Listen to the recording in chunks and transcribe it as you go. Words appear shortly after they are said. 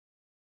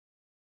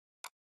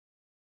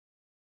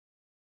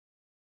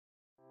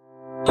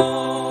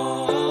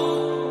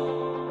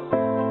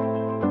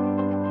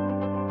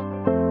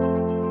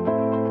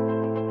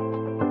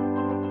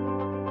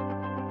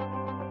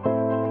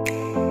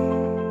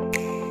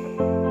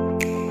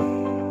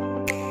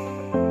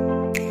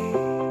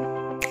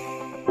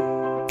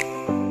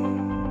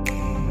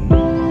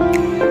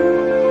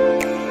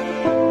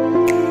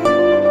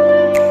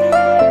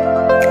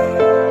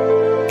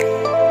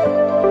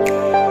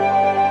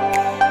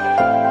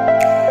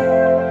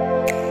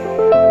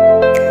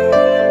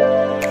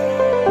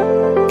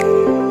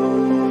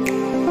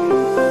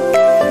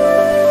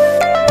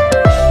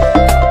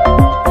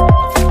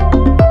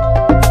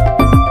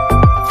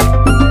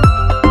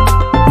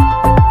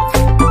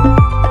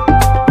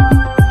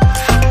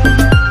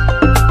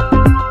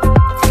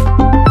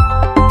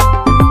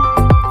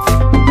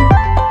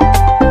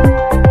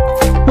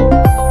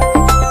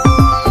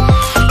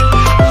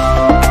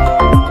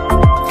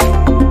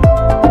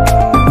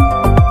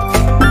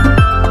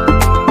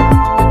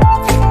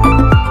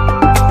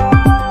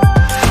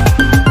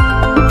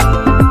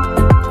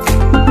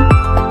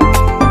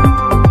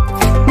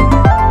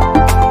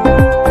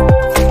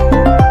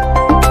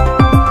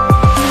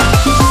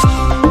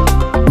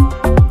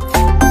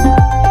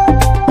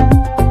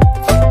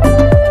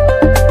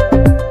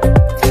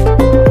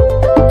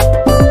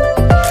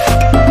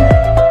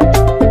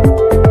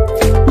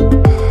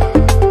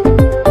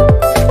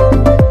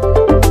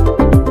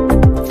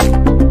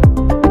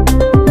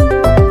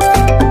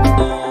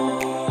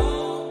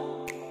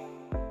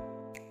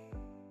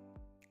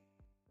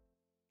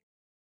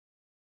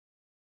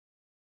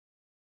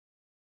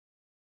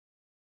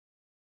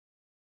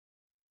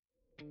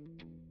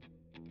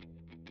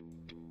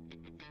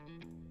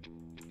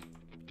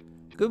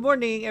Good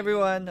morning,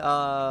 everyone.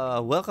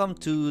 Welcome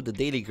to the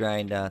Daily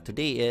Grind.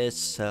 Today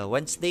is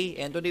Wednesday,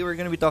 and today we're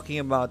going to be talking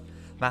about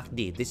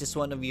MACD. This is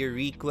one of your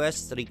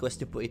requests.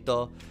 Request niyo po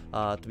ito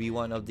to be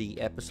one of the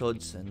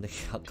episodes in the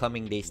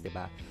coming days,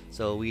 diba?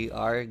 So we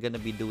are going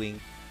to be doing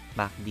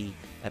MACD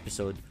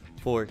episode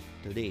for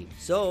today.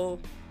 So,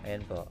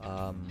 ayan po.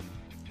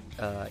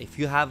 If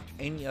you have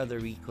any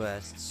other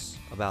requests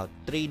about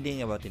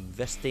trading, about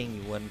investing,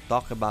 you want to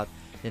talk about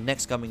the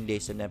next coming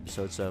days and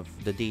episodes of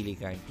the Daily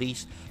Grind,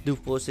 please do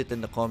post it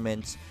in the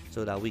comments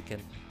so that we can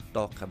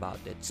talk about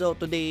it. So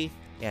today,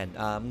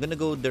 I'm gonna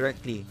go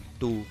directly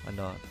to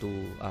the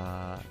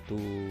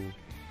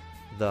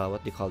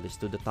what they call this,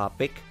 to the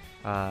topic.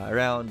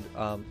 Around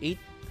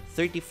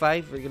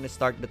 8:35, we're gonna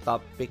start the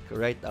topic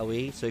right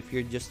away. So if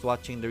you're just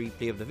watching the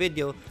replay of the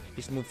video,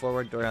 please move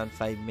forward to around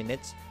 5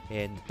 minutes,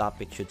 and the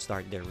topic should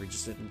start there. We're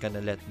just gonna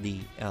let the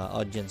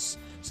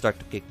audience start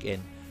to kick in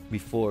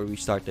before we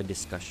start the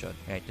discussion.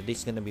 Right,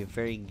 today's gonna be a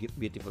very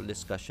beautiful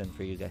discussion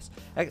for you guys.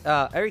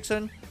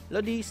 Erickson,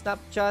 Lodi,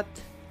 Snapchat,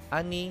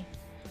 Annie,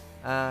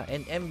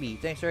 and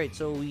MB. Thanks. Right,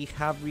 so we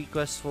have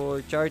requests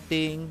for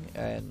charting,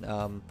 and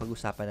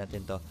pag-usapan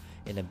natin to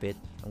in a bit.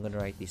 I'm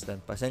gonna write this down.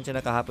 Pasensya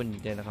na kahapon,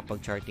 hindi na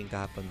nakapag-charting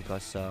kahapon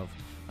because of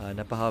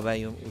napahaba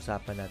yung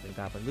usapan natin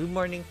kahapon. Good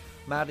morning,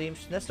 Marim.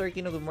 Nestor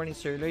Kino, good morning,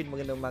 Sir Lloyd.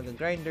 Magandang umaga,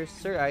 Grinders.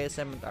 Sir,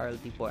 ISM at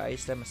RLT po.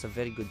 ISM has a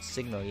very good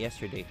signal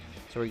yesterday.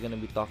 So we're gonna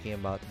be talking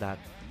about that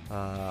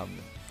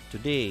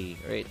today.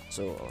 Right,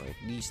 so I'll write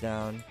these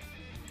down.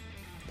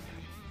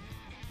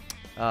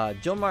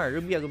 Jomar,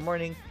 Rubia, good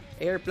morning.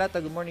 Air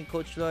Plata, good morning,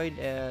 Coach Lloyd.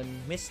 And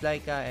Miss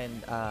Laika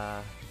and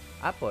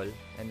Apple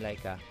and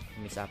Laika.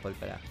 Miss Apple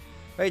pala.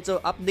 Right, so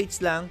updates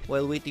lang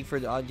while waiting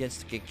for the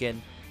audience to kick in.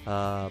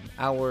 I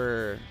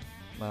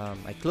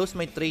closed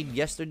my trade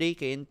yesterday,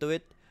 kay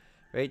Intuit.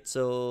 Right,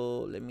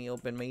 so let me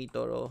open my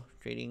eToro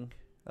trading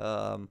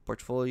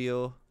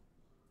portfolio.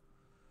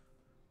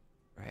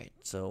 Right,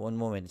 so one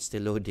moment, it's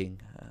still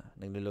loading.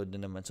 Naglo-load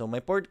na naman. So my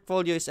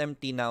portfolio is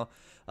empty now.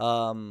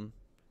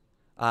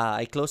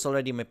 I closed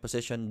already my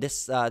position.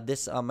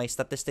 My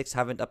statistics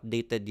haven't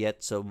updated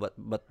yet. So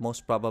but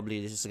most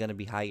probably this is gonna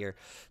be higher.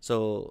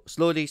 So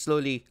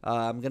slowly,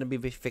 I'm gonna be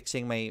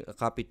fixing my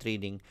copy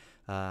trading.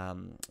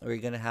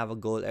 We're gonna have a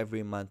goal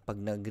every month. Pag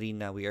na-green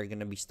na, we are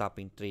gonna be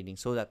stopping trading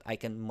so that I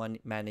can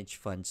manage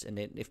funds. And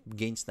then if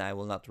gains na, I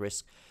will not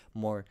risk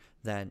more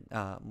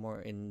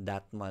in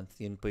that month.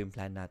 Yun po yung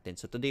plan natin.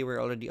 So today we're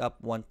already up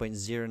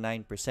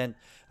 1.09%.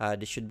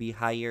 This should be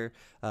higher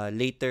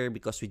later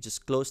because we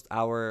just closed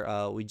our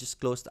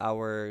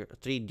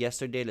trade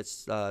yesterday.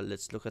 Let's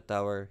look at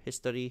our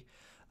history.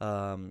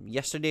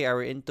 Yesterday,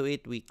 our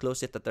Intuit, we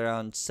closed it at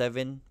around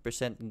 7%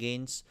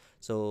 gains.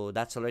 So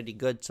that's already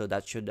good. So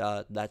that should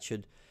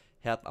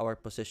help our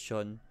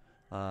position.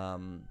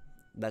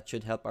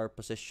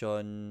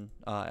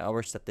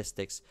 Our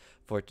statistics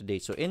for today.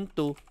 So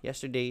into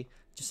yesterday,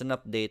 just an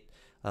update.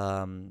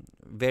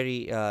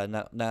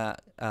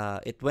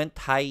 It went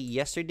high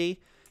yesterday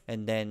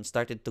and then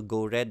started to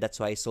go red. That's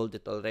why I sold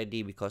it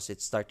already because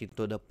it's starting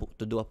to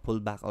do a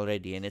pullback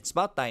already, and it's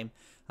about time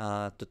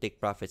to take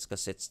profits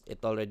because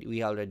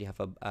we already have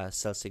a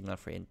sell signal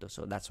for Into,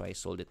 so that's why I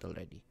sold it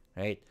already,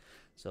 right?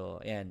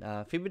 So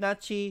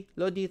Fibonacci,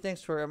 Lodi,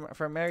 thanks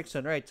from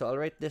Erickson, right? So I'll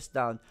write this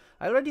down.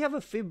 I already have a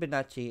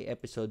Fibonacci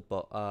episode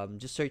po.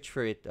 Just search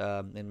for it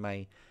in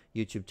my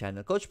YouTube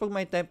channel. Coach, pag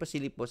may time,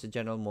 pasilip po sa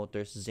General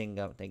Motors,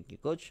 Zinga. Thank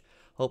you, Coach.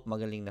 Hope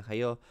magaling na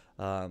kayo.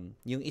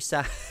 Yung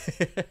isa,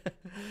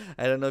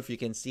 I don't know if you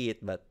can see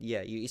it, but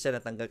yeah, yung isa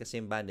natanggal kasi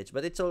yung bandage.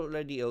 But it's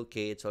already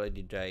okay. It's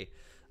already dry.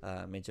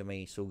 Medyo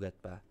may sugat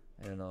pa.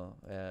 I don't know.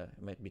 It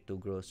might be too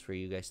gross for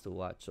you guys to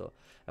watch. So,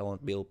 I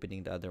won't be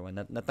opening the other one.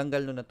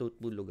 Natanggal no,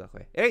 natutulog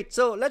ako eh. Alright,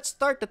 so let's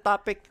start the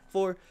topic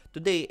for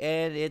today.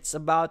 And it's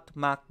about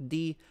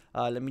MACD.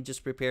 Let me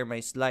just prepare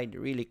my slide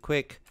really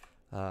quick.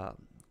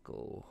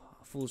 Go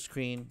full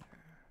screen.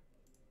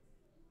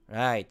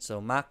 Right,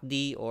 so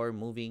MACD or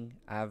moving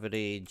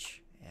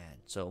average.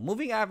 And so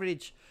moving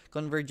average,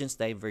 convergence,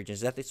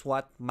 divergence. That is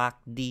what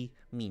MACD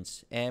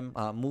means.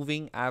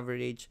 Moving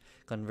average,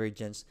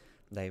 convergence,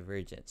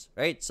 divergence.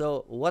 Right,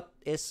 so what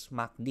is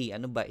MACD?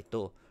 Ano ba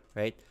ito?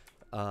 Right,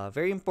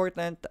 very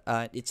important.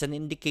 It's an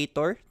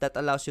indicator that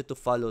allows you to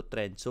follow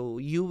trend. So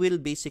you will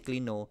basically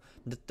know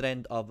the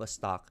trend of a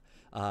stock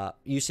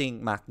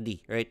using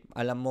MACD. Right,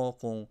 alam mo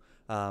kung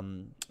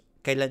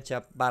kailan siya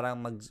parang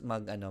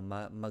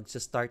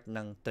mag-start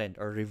ng trend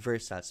or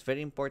reversals. Very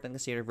important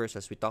kasi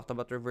reversals. We talked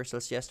about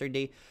reversals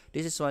yesterday.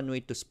 This is one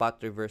way to spot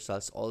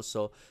reversals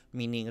also,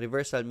 meaning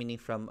reversal meaning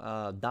from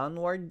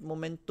downward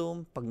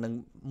momentum, pag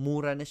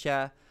nagmura na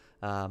siya,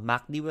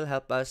 MACD will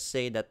help us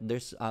say that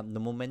there's the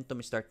momentum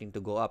is starting to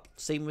go up.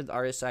 Same with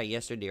RSI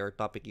yesterday. Our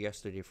topic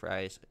yesterday for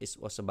us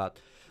was about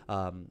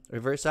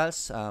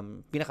reversals.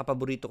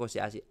 Pinakapaborito ko si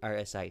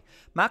RSI.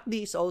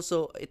 MACD is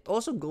also, it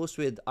also goes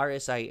with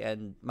RSI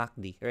and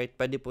MACD, right?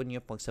 Pwede po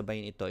niyo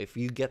pagsabayin ito. If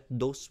you get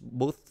those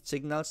both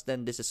signals,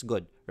 then this is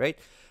good, right?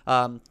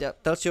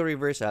 Tells you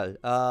reversal.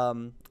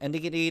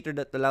 Indicator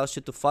that allows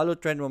you to follow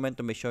trend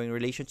momentum by showing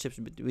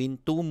relationships between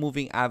two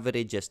moving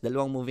averages.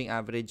 Dalawang moving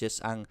averages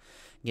ang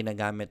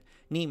ginagamit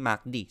ni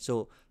MACD.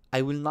 So,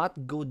 I will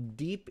not go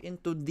deep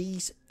into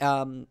these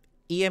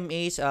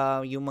EMAs,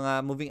 yung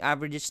mga moving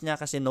averages niya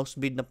kasi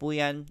nosebleed na po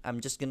yan. I'm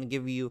just gonna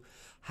give you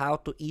how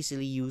to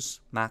easily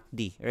use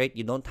MACD, right?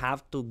 You don't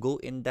have to go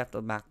in depth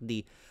on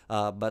MACD.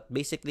 But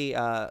basically,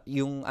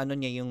 yung ano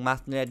niya, yung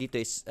math nila dito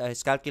is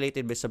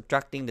calculated by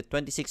subtracting the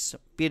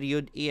 26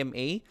 period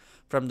EMA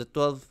from the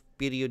 12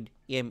 period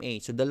EMA.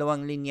 So,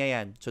 dalawang linya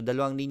yan. So,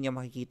 dalawang linya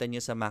makikita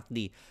nyo sa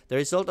MACD. The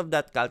result of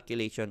that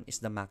calculation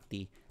is the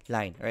MACD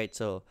line, right?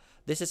 So,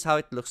 this is how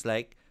it looks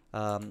like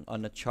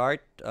on a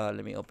chart.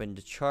 Let me open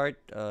the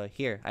chart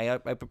here. I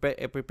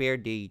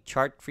prepared the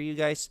chart for you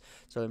guys.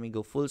 So, let me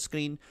go full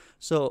screen.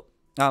 So,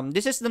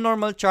 this is the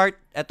normal chart.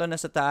 Ito na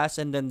sa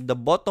taas. And then, the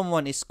bottom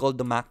one is called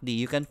the MACD.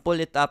 You can pull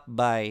it up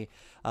by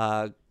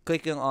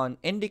clicking on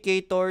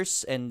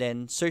indicators and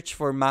then search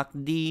for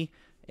MACD,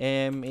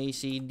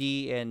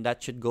 MACD, and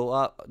that should go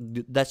up.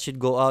 That should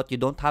go out. You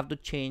don't have to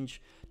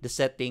change the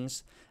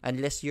settings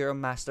unless you're a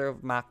master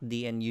of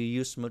MACD and you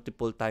use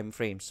multiple time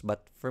frames.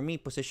 But for me,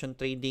 position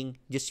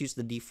trading, just use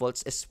the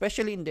defaults,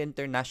 especially in the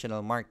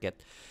international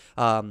market.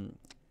 Ito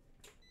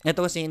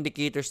kasi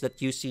indicators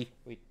that you see.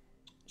 Wait,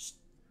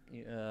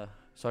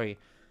 sorry,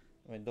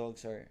 my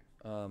dogs are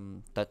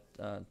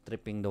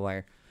tripping the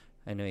wire.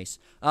 Anyways,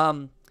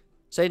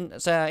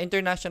 sa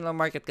international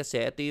market kasi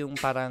ito yung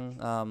parang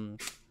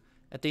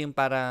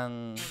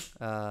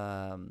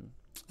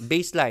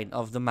baseline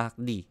of the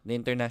MACD, the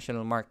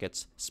international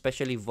markets,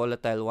 especially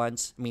volatile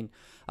ones. I mean,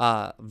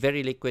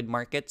 very liquid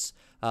markets.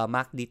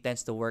 MACD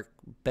tends to work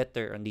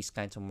better on these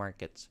kinds of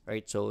markets,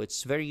 right? So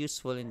it's very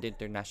useful in the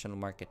international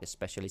market,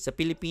 especially sa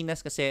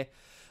Pilipinas kasi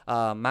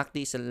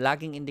MACD is a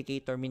lagging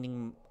indicator,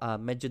 meaning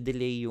medyo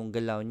delay yung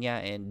galaw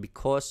niya, and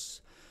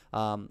because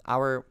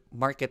our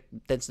market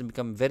tends to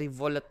become very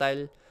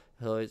volatile,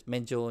 so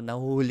medyo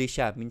nahuhuli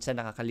siya. Minsan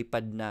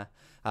nakakalipad na,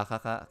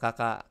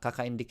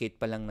 kaka-indicate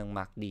pa lang ng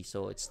MACD.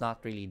 So it's not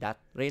really that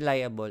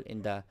reliable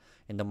in the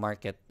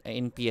market,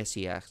 in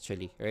PSE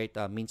actually, right?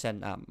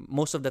 Minsan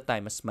most of the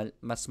time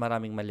mas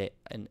maraming mali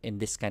in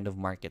this kind of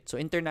market. So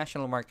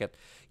international market,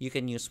 you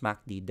can use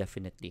MACD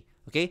definitely.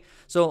 Okay?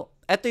 So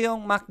ito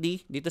yung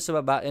MACD dito sa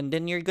baba, and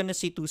then you're gonna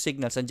see two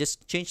signals, and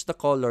just change the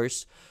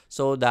colors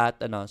so that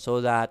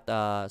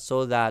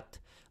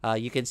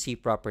you can see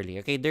properly.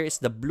 Okay, there is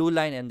the blue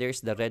line and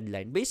there's the red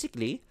line.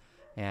 Basically,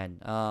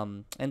 and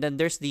then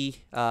there's the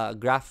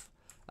graph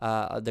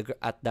at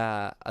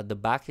the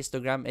back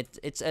histogram.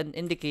 It's an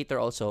indicator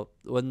also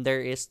when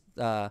there is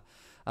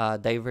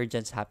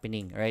divergence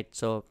happening, right?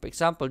 So, for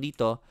example,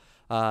 dito,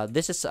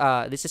 this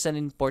is an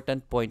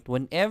important point.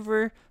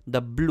 Whenever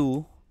the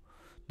blue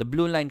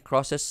line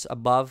crosses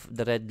above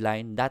the red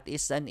line, that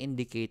is an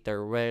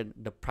indicator where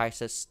the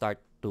prices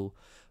start to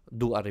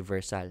do a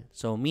reversal.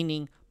 So,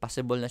 meaning,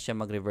 possible na siya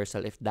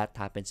mag-reversal if that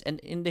happens. And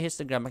in the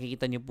histogram,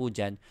 makikita nyo po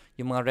dyan,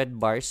 yung mga red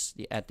bars,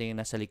 ito yung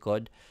nasa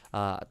likod,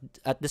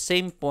 at the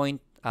same point,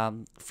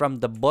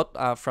 from the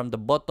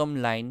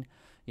bottom line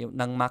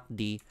ng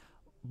MACD,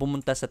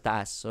 pumunta sa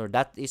taas. So,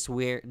 that is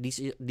where,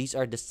 these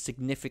are the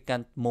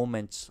significant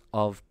moments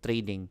of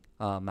trading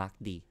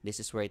MACD. This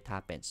is where it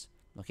happens.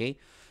 Okay?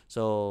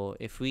 So,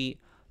 if we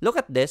look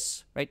at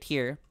this, right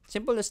here,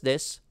 simple as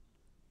this,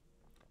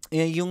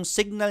 yung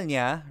signal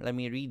niya, let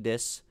me read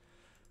this,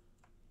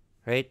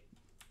 right?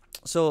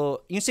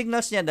 So, yung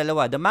signals niya,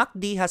 dalawa. The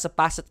MACD has a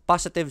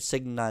positive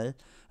signal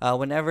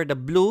whenever the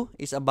blue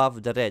is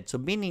above the red. So,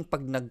 meaning,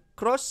 pag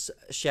nag-cross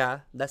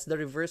siya, that's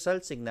the reversal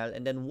signal.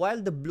 And then,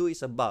 while the blue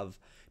is above,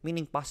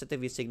 meaning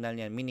positive yung signal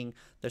niya, meaning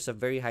there's a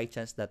very high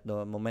chance that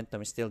the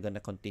momentum is still gonna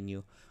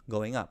continue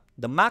going up.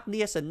 The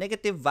MACD has a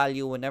negative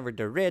value whenever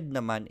the red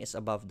naman is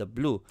above the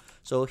blue.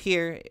 So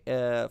here,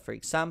 for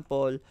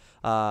example,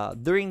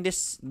 during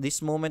this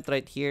moment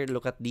right here,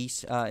 look at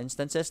these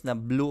instances na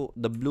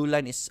the blue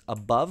line is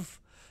above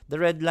the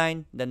red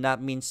line, then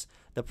that means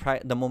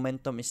the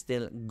momentum is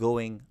still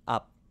going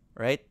up,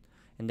 right?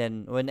 And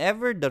then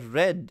whenever the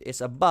red is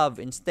above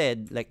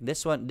instead, like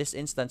this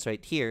instance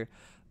right here,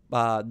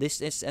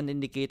 this is an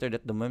indicator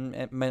that the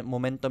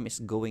momentum is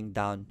going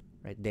down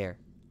right there.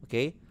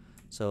 Okay?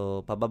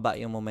 So, pababa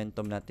yung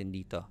momentum natin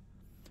dito.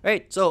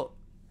 Right, so,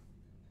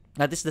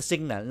 that is the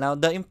signal. Now,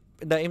 the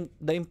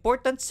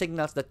important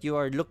signals that you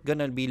are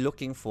gonna be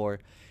looking for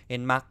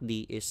in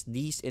MACD is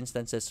these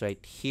instances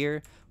right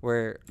here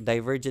where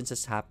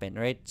divergences happen,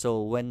 right?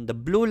 So, when the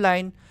blue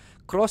line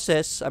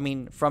crosses,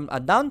 from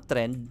a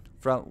downtrend,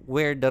 from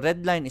where the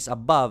red line is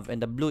above and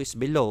the blue is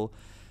below,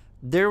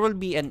 there will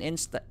be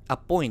a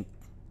point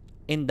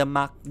in the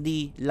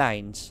MACD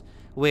lines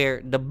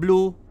where the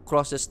blue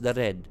crosses the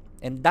red,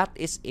 and that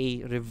is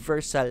a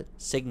reversal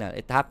signal.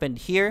 It happened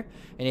here,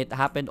 and it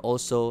happened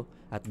also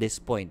at this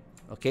point.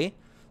 Okay,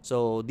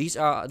 so these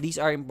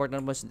are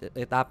important ones.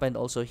 It happened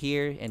also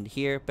here and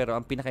here, pero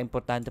ang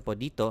pinaka-importante po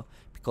dito,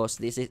 because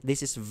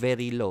this is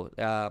very low,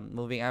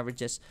 moving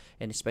averages,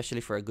 and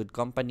especially for a good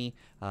company,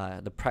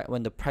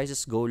 when the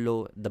prices go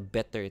low, the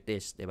better it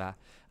is, diba?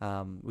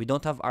 We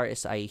don't have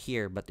RSI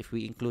here, but if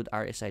we include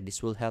RSI,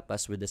 this will help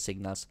us with the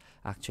signals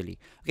actually.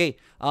 Okay,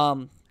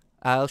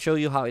 I'll show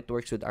you how it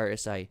works with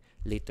RSI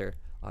later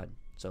on.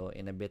 So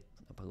in a bit,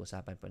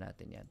 pag-usapan po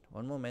natin yan.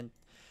 One moment.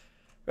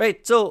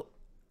 Right, so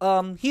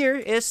here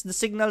is the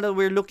signal that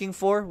we're looking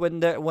for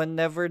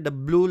whenever the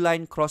blue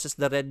line crosses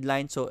the red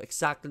line. So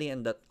exactly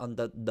on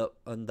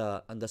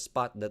the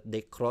spot that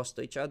they cross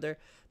to each other,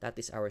 that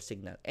is our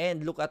signal.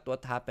 And look at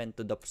what happened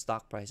to the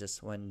stock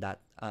prices when that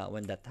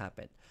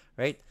happened,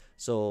 right?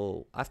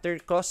 So after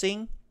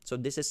crossing, so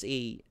this is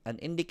an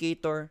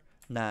indicator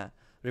na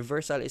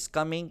reversal is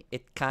coming.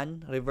 It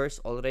can reverse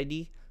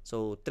already.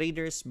 So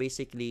traders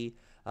basically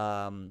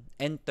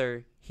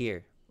enter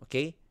here,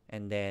 okay?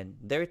 And then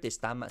there it is,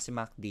 tama si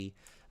MACD,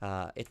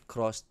 it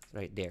crossed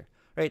right there,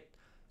 right?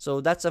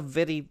 So this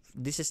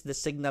is the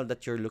signal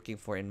that you're looking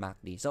for in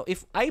MACD. So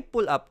if I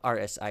pull up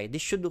RSI,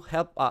 this should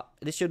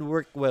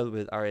work well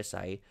with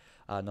RSI.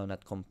 No,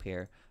 not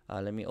compare.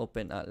 Let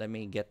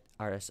me get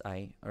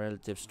RSI,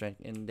 relative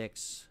strength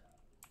index.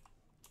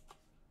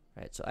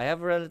 Right, so I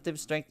have a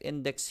relative strength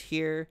index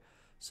here.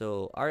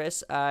 So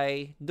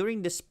RSI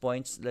during this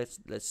points,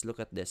 let's look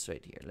at this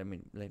right here. Let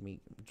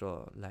me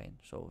draw a line.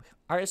 So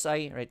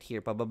RSI right here,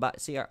 pababa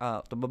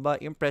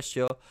pababa yung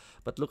presyo,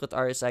 but look at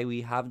RSI.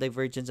 We have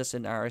divergences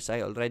in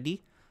RSI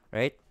already,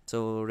 right?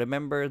 So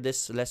remember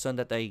this lesson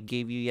that I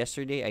gave you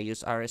yesterday. I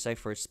used RSI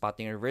for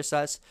spotting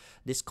reversals.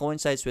 This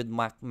coincides with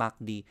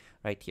MACD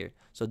right here.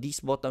 So these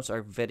bottoms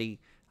are very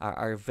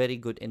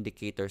good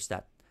indicators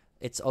that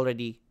it's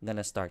already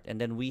gonna start, and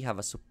then we have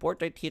a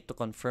support right here to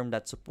confirm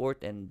that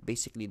support, and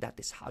basically that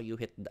is how you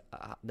hit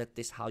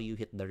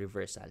the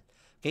reversal.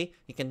 Okay,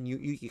 you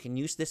can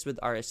use this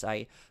with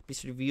RSI.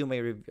 Please review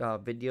my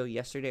video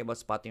yesterday about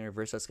spotting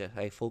reversals.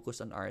 I focused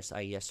on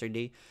RSI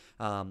yesterday.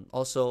 I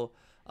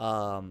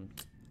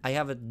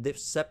have a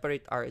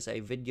separate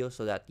RSI video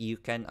so that you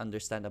can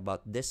understand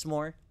about this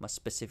more, mas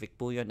specific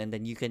po yun, and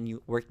then you can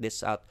work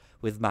this out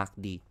with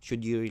MACD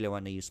should you really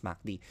want to use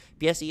MACD.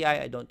 PSEI,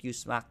 I don't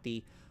use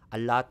MACD a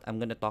lot. I'm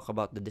gonna talk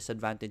about the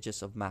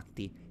disadvantages of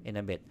MACD in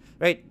a bit,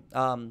 right?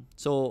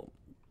 So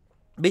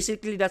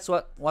basically that's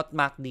what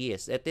MACD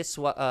is. It is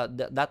what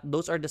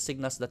those are the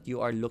signals that you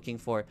are looking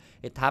for.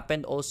 It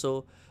happened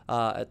also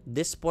at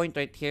this point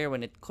right here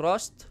when it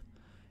crossed,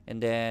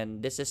 and then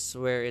this is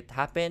where it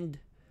happened,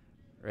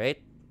 right?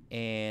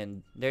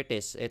 And there it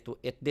is.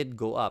 It did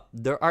go up.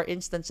 There are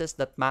instances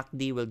that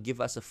MACD will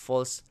give us a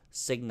false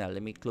signal.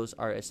 Let me close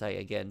RSI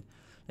again.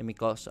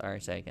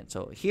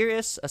 So here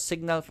is a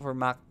signal for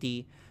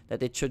MACD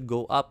that it should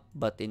go up,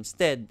 but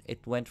instead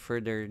it went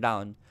further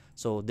down.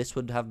 So this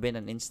would have been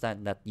an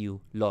instant that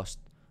you lost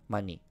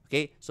money.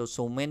 Okay,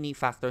 so many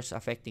factors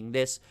affecting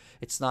this.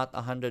 It's not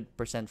 100%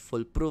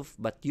 foolproof,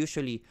 but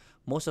usually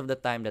most of the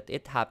time that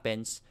it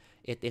happens,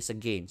 it is a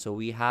gain. So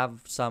we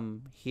have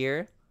some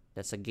here.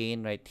 That's a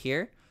gain right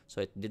here.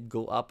 So it did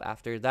go up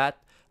after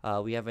that.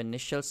 We have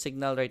initial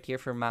signal right here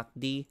for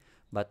MACD.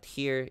 But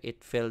here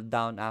it fell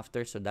down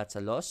after, so that's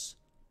a loss,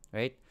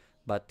 right?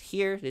 But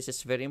here, this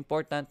is very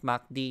important.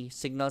 MACD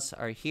signals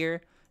are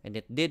here, and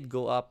it did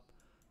go up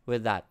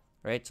with that,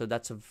 right? So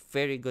that's a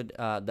very good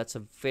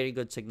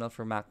signal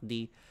for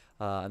MACD.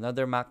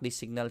 Another MACD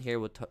signal here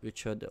would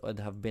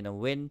have been a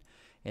win,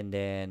 and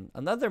then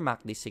another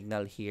MACD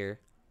signal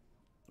here,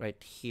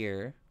 right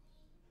here.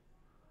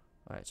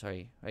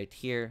 Right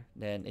here.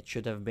 Then it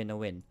should have been a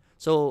win.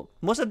 So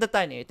most of the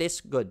time, it is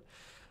good.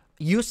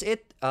 Use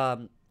it.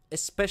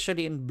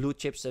 Especially in blue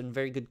chips and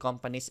very good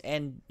companies,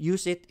 and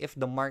use it if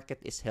the market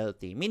is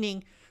healthy.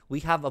 Meaning, we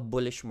have a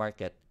bullish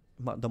market.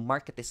 The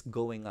market is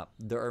going up.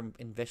 There are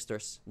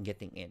investors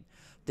getting in.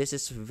 This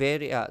is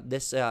very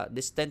this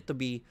tend to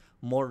be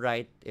more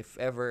right if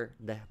ever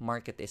the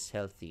market is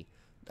healthy.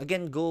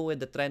 Again, go with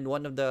the trend.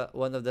 One of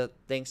the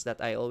things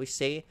that I always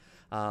say,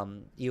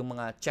 yung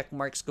mga check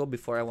marks ko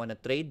before I want to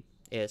trade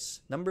is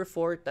number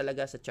 4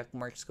 talaga sa check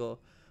marks ko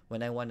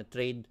when I want to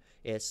trade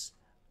is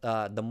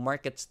the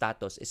market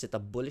status. Is it a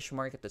bullish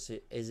market or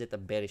is it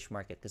a bearish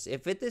market? Because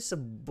if it is a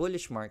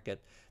bullish market,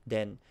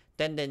 then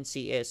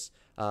tendency is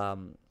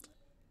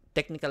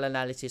technical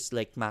analysis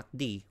like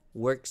MACD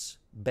works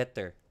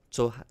better.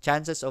 So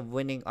chances of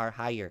winning are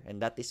higher,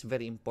 and that is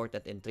very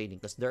important in trading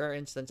because there are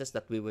instances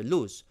that we will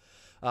lose.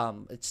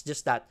 It's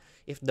just that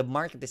if the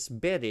market is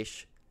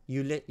bearish,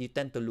 you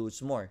tend to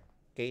lose more.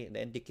 Okay,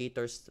 the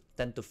indicators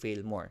tend to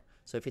fail more.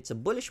 So if it's a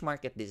bullish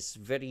market, this is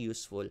very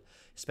useful,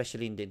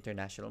 especially in the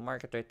international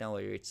market right now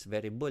where it's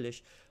very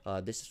bullish.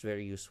 This is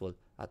very useful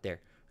out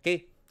there.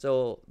 Okay,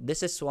 so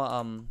this is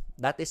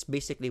that is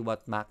basically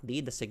what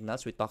MACD, the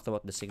signals. We talked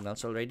about the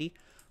signals already.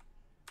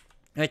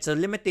 Right, so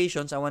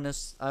limitations. I want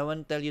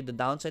to tell you the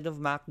downside of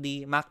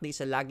MACD. MACD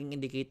is a lagging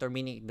indicator,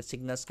 meaning the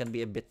signals can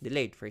be a bit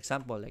delayed. For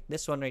example, like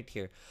this one right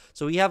here.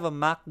 So we have a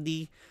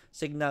MACD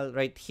signal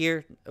right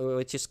here,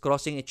 which is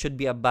crossing. It should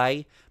be a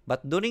buy,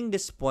 but during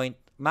this point,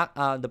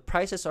 the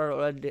prices are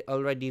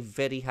already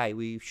very high.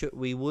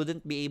 We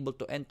wouldn't be able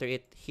to enter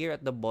it here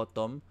at the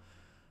bottom,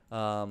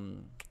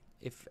 um,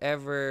 if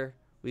ever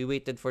we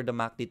waited for the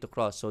MACD to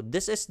cross. So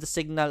this is the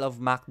signal of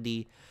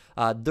MACD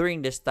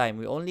during this time.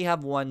 We only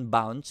have one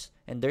bounce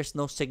and there's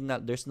no signal,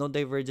 there's no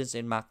divergence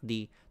in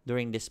MACD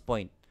during this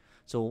point.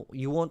 So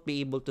you won't be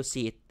able to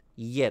see it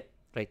yet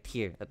right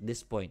here at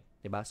this point.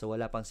 Diba? So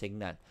wala pang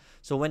signal.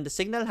 So when the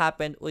signal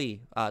happened,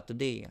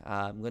 today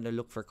I'm gonna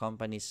look for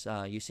companies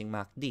using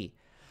MACD.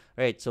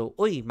 Right, so,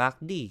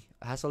 MACD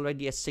has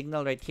already a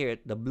signal right here.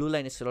 The blue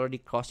line is already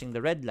crossing the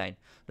red line.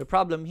 The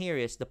problem here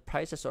is the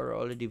prices are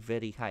already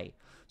very high.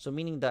 So,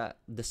 meaning that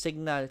the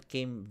signal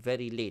came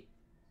very late.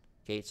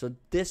 Okay, so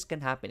this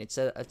can happen. It's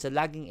a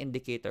lagging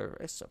indicator.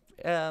 It's,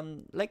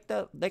 like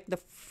the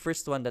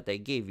first one that I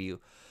gave you.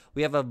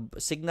 We have a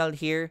signal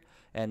here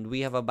and we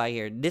have a buy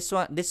here. This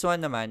one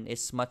naman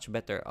is much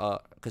better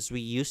because we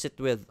use it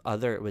with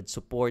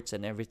supports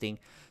and everything.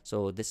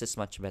 So this is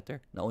much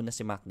better. Nauna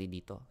si MACD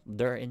dito.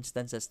 There are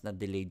instances na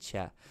delayed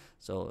siya.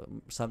 So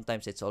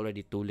sometimes it's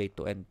already too late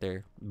to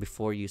enter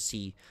before you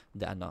see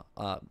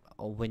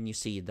when you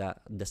see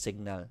the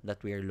signal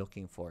that we are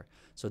looking for.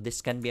 So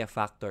this can be a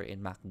factor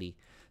in MACD.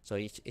 So,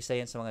 isa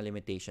yan sa mga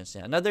limitations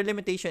niya. Another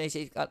limitation is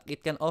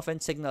it can often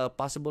signal a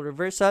possible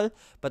reversal,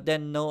 but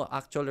then no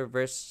actual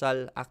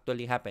reversal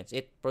actually happens.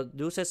 It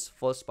produces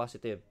false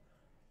positive.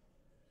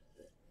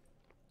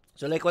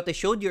 So, like what I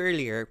showed you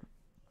earlier,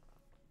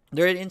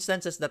 there are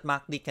instances that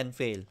MACD can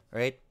fail,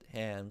 right?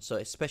 And so,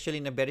 especially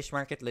in a bearish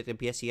market like the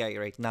PSEI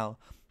right now,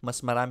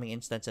 mas maraming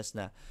instances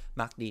na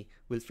MACD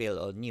will fail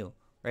on you.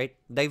 Right?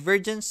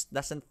 Divergence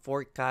doesn't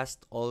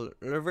forecast all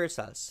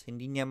reversals.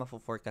 Hindi niya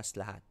mafo-forecast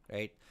lahat,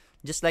 right?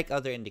 Just like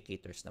other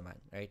indicators naman,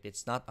 right?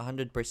 It's not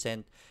 100%.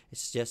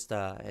 It's just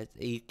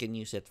you can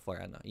use it for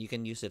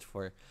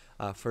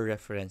for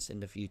reference in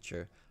the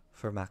future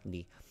for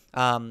MACD.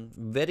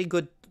 Very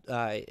good.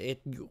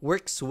 It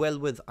works well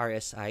with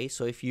RSI.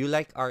 So if you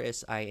like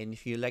RSI and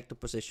if you like to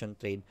position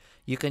trade,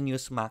 you can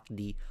use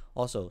MACD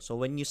also. So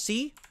when you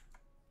see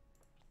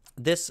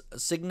this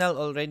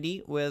signal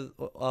already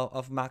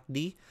of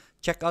MACD,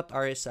 check out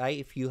RSI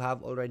if you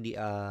have already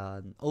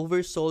an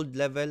oversold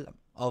level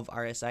of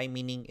RSI,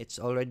 meaning it's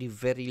already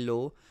very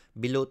low,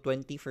 below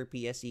 20 for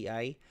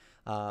PSEI.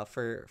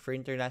 For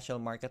international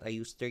market, I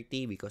use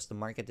 30 because the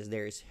market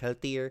is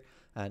healthier,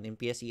 and in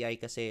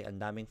PSEI kasi ang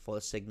daming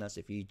false signals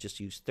if you just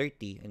use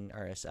 30 in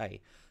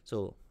RSI.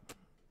 So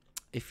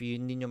if you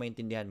hindi nyo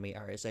maintindihan, may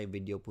RSI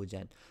video po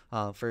dyan.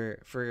 For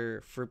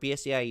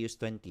PSEI, use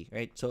 20,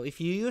 right? So if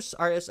you use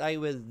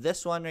RSI with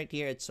this one right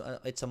here, it's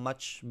a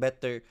much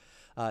better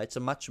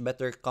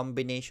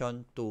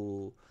combination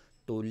to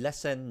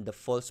lessen the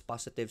false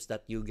positives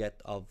that you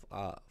get of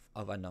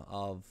what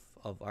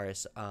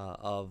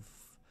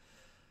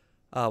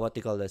do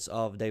you call this,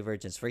 of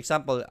divergence. For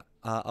example,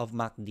 of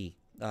MACD.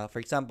 For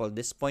example,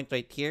 this point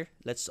right here,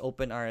 let's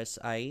open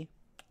RSI.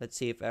 Let's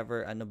see if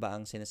ever ano ba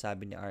ang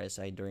sinasabi ni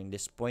RSI during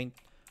this point.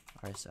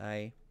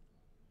 RSI,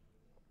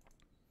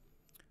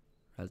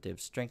 Relative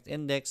Strength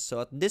Index.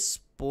 So at this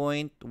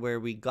point where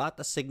we got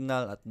a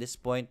signal, at this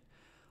point,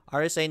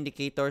 RSI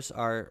indicators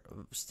are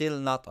still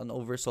not on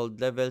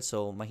oversold level,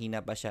 so mahina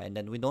pa siya. And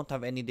then we don't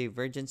have any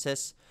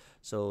divergences,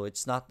 so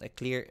it's not a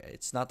clear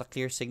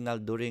signal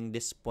during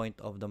this point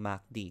of the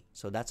MACD.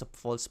 So that's a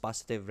false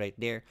positive right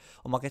there.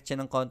 Umakit siya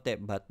ng konti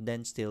but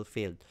then still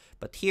failed.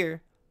 But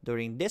here,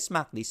 during this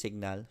MACD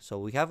signal, so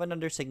we have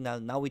another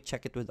signal. Now we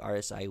check it with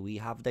RSI. We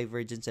have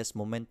divergences,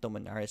 momentum,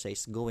 and RSI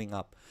is going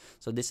up.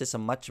 So this is a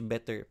much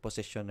better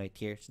position right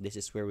here. So this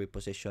is where we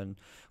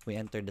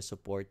enter the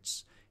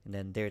supports, and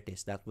then there it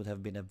is. That would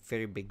have been a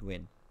very big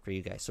win for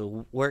you guys.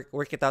 So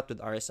work it out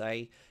with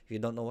RSI. If you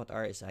don't know what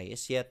RSI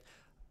is yet,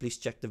 please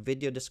check the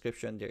video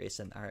description. There is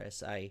an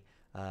RSI,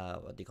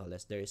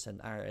 there is an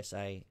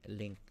RSI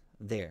link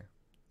there.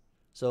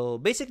 So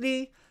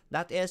basically,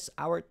 that is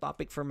our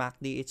topic for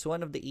MACD. It's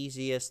one of the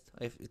easiest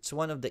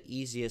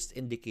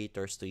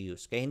indicators to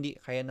use. Medyo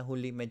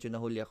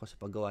nahuli ako sa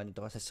paggawa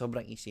nito kasi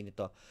sobrang easy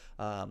nito.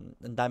 Ang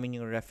dami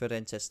yung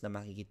references na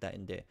makikita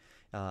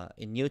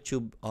in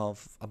YouTube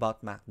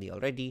about MACD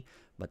already,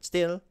 but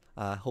still,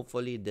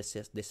 hopefully this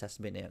has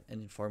been an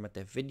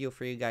informative video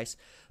for you guys.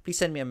 Please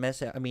send me a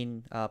message.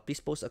 Please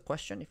post a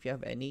question if you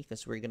have any,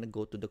 because we're gonna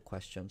go to the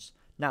questions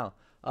now.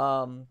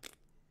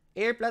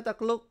 Air Plata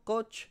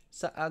Coach,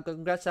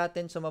 congrats sa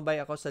atin,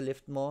 sumabay ako sa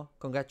lift mo.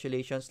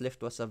 Congratulations,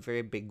 lift was a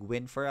very big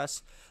win for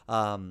us.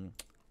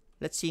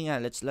 Let's see nga,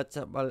 let's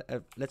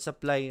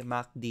apply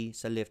MACD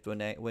sa lift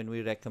when we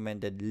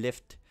recommended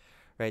lift,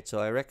 right? So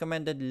I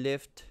recommended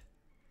lift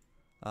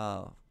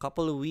a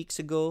couple of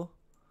weeks ago.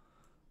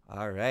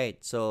 All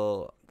right,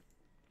 so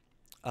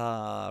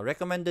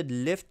recommended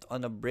lift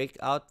on a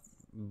breakout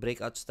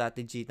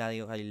strategy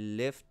tayo kay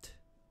lift.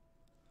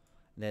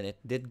 Then it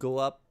did go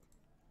up.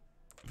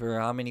 For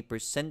how many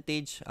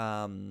percentage?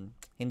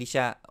 Hindi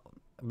siya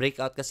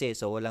breakout kasi,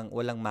 so walang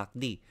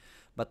MACD.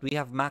 But we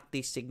have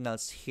MACD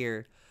signals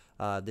here.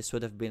 This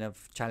would have been a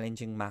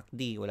challenging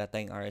MACD. Wala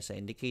tayong RSI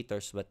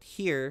indicators. But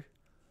here,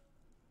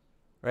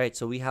 right,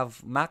 so we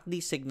have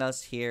MACD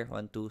signals here.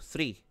 1, 2,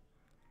 3.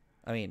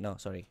 I mean, no,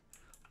 sorry.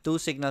 2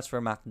 signals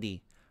for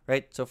MACD.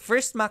 Right, so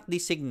first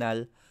MACD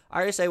signal,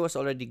 RSI was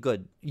already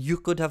good. You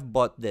could have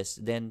bought this,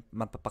 then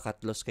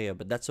mapapakat-loss kayo,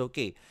 but that's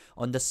okay.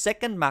 On the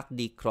second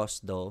MACD cross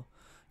though,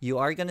 you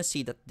are gonna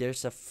see that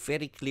there's a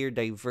very clear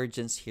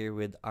divergence here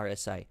with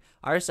RSI.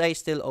 RSI is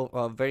still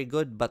very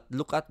good, but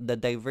look at the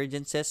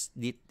divergences.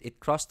 It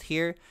crossed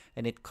here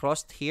and it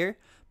crossed here,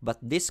 but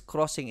this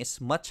crossing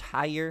is much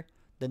higher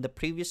than the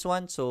previous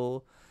one.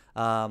 So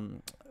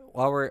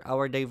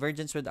our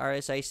divergence with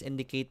RSI is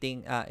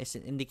indicating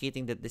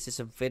that this is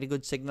a very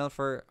good signal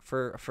for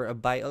a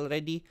buy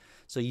already.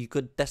 So you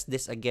could test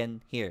this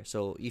again here.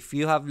 So if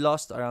you have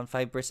lost around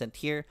 5%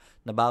 here,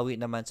 nabawi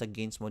naman sa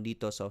gains mo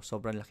dito. So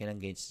sobrang laki ng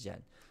gains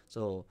dyan.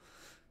 So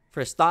for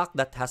a stock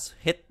that has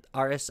hit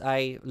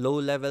RSI low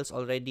levels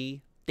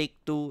already, take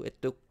 2,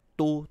 it took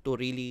 2 to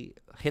really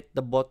hit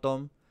the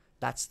bottom.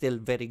 That's still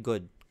very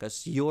good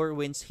because your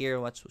wins here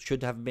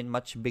should have been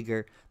much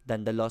bigger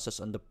than the losses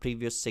on the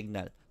previous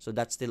signal. So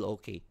that's still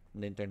okay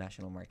in the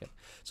international market.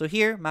 So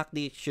here,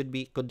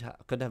 MACD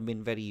could have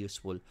been very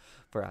useful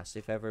for us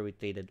if ever we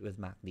traded with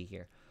MACD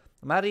here.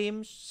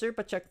 Marim, sir,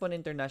 pa-check po na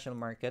international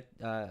market.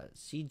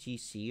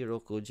 CGC,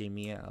 Roku,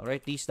 Jamia. I'll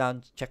write these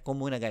down. Check ko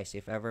muna, guys,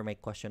 if ever may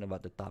question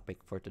about the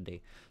topic for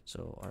today.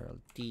 So,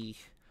 RLT.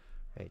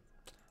 Right.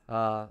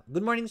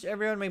 Good morning to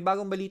everyone. May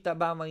bagong balita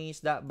ba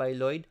mangingisda by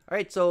Lloyd?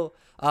 Alright, so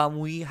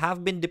we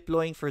have been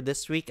deploying for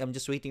this week. I'm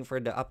just waiting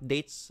for the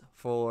updates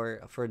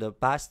for the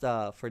past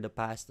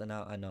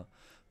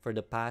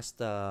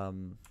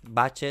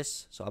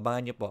batches. So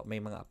abangan niyo po, may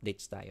mga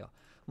updates tayo.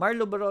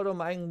 Marlo Baroro,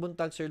 maayong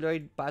buntag Sir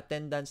Lloyd,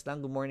 pa-attendance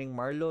lang. Good morning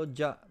Marlo.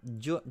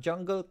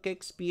 Jungle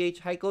Kicks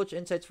PH, hi coach,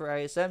 insights for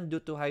ISM due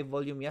to high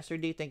volume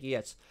yesterday. Thank you.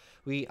 Yes.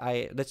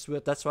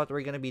 That's what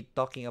we're gonna be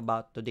talking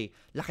about today.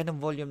 Laki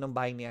ng volume ng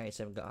buying ni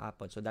ISM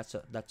kahapon. So that's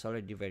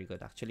already very good.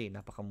 Actually,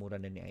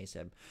 napakamura na ni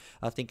ISM.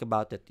 Think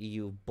about it.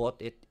 You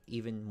bought it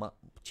even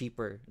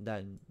cheaper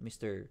than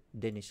Mr.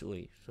 Dennis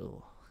Uy.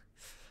 So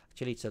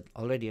actually, it's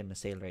already on the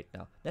sale right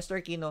now. Nestor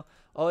Aquino,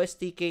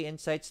 OSTK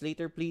insights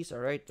later, please.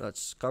 Alright,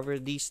 let's cover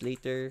these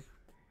later.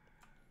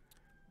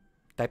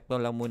 Type mo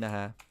lang muna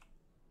ha.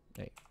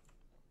 Okay.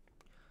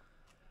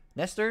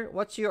 Nestor,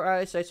 what's your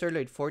RSI, Sir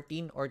Lloyd?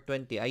 14 or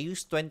 20? I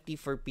use 20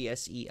 for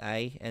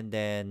PSEI and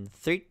then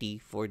 30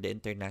 for the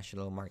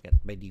international market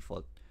by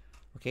default.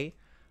 Okay?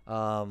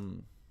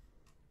 Beyond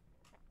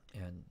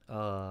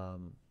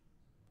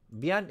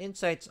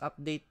Insights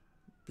update,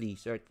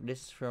 please. Right,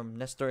 this is from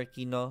Nestor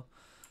Aquino.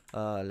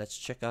 Let's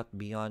check out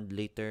Beyond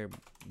later.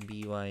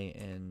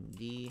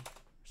 BYND.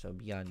 So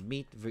Beyond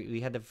Meat.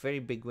 We had a very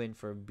big win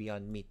for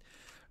Beyond Meat.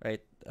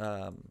 Right?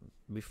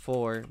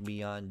 Before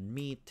Beyond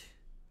Meat.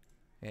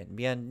 And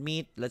Beyond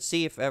Meat, let's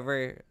see if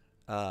ever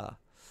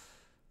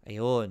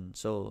ayun.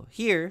 So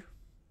here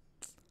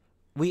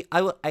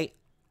I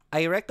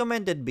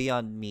recommended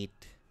Beyond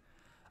Meat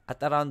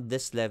at around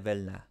this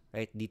level na,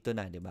 right? Dito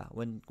na, 'di ba?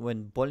 When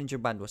Bollinger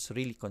Band was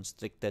really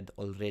constricted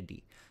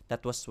already.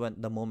 That was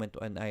the moment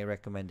when I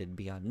recommended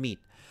Beyond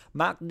Meat.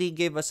 MACD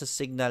gave us a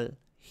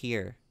signal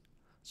here.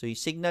 So yung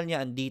signal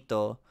niya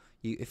andito,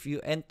 if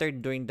you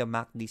entered during the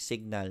MACD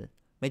signal,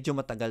 medyo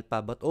matagal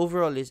pa, but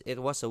overall it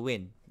was a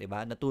win, 'di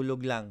ba?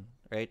 Natulog lang,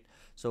 right?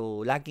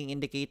 So lagging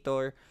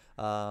indicator,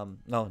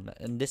 no,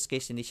 in this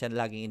case hindi siya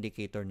lagging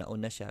indicator,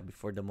 nauna siya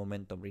before the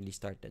momentum really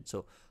started.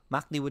 So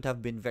MACD would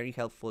have been very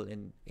helpful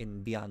in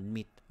Beyond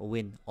Meat, a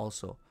win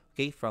also.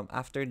 Okay, from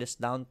after this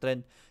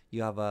downtrend,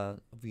 you have a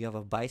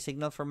buy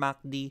signal for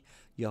MACD,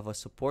 you have a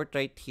support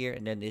right here,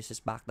 and then this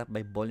is backed up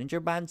by Bollinger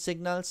Band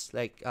signals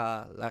like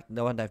the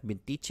one I've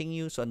been teaching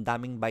you. So ang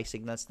daming buy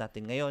signals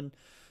natin ngayon.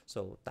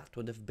 So that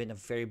would have been a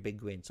very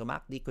big win. So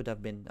MACD could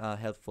have been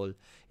helpful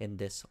in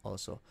this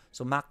also.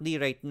 So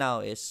MACD right now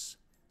is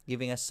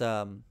giving us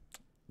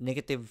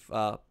negative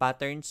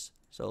patterns.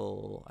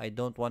 So I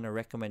don't want to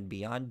recommend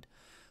Beyond.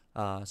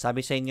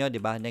 Sabi sa inyo, 'di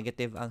ba?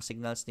 Negative ang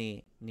signals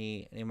ni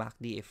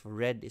MACD if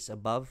red is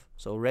above.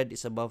 So red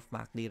is above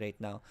MACD right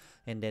now,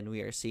 and then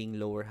we are seeing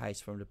lower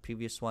highs from the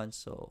previous ones.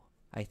 So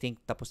I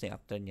think tapos na yung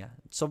upturn niya.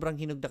 Sobrang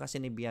hinugda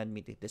kasi ni Beyond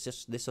Meat.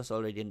 This was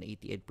already an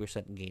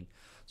 88% gain.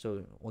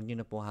 So, huwag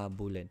nyo na po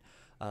habulin.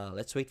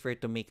 Let's wait for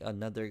it to make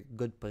another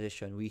good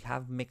position. We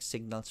have mixed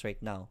signals right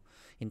now.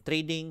 In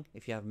trading,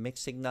 if you have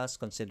mixed signals,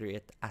 consider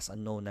it as a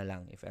no na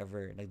lang if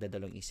ever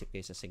nagdadalong isip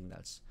kayo sa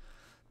signals.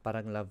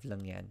 Parang love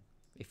lang yan.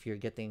 If you're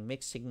getting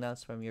mixed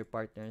signals from your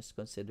partners,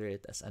 consider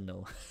it as a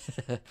no.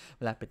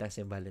 Malapit lang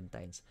si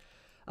Valentine's.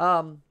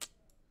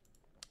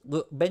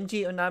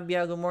 Benji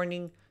Onabia, good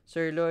morning.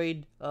 Sir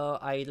Lloyd,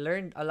 I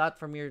learned a lot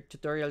from your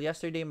tutorial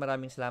yesterday.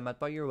 Maraming salamat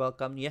po. You're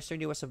welcome.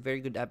 Yesterday was a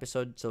very good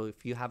episode. So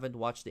if you haven't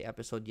watched the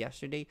episode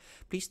yesterday,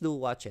 please do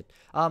watch it.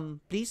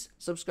 Please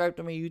subscribe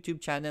to my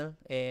YouTube channel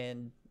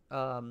and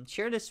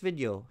share this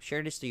video.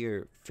 Share this to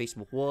your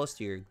Facebook walls,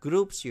 to your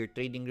groups, your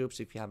trading groups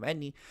if you have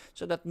any,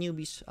 so that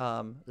newbies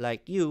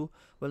like you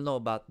will know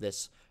about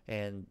this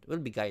and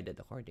will be guided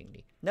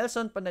accordingly.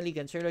 Nelson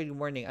Panaligan, Sir Lloyd, good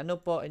morning. Ano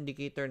po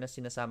indicator na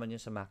sinasama niyo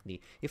sa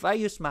MACD? If I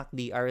use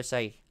MACD,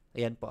 RSI,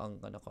 ayan po ang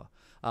ano ko.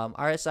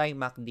 RSI,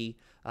 MACD,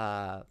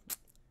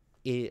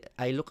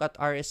 I look at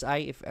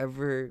RSI if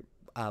ever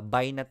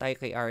buy na tayo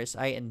kay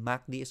RSI, and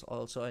MACD is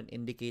also an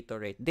indicator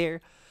right there.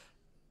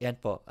 Yan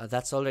po.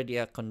 That's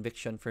already a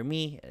conviction for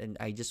me, and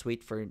I just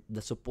wait for the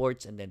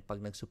supports, and then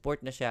pag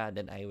nag-support na siya,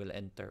 then I will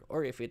enter.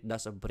 Or if it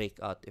does a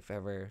breakout, if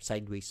ever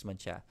sideways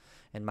man siya,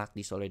 and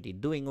MACD is already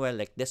doing well,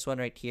 like this one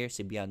right here,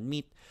 si Beyond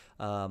Meat,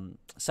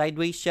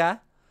 sideways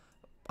siya,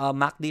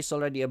 MACD is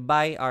already a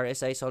buy,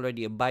 RSI is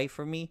already a buy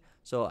for me,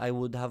 so I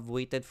would have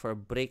waited for a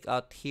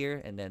breakout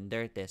here, and then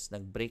there it is.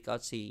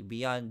 Nag-breakout si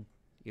Beyond,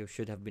 you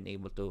should have been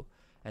able to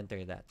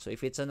enter that. So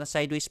if it's on a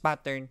sideways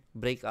pattern,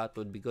 breakout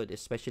would be good,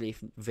 especially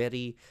if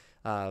very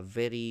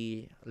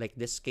like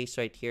this case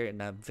right here,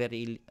 na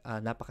very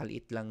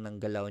napakaliit lang ng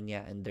galaw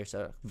niya, and there's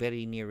a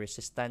very near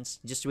resistance.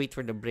 Just wait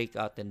for the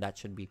breakout, and that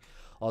should be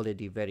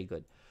already very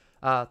good.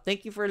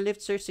 Thank you for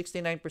lift, sir.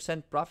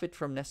 69% profit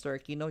from Nestor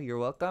Aquino.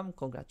 You're welcome.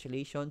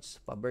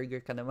 Congratulations.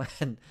 Pa-burger ka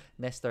naman,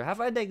 Nestor.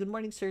 Have a day. Good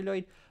morning, Sir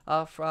Lloyd,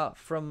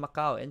 from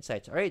Macau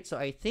Insights. Alright, so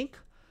I think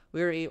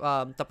we're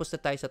tapos na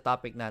tayo sa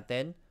topic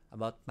natin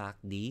about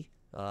MACD.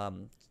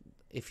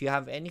 If you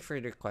have any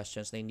further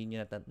questions na hindi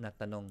nyo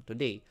natanong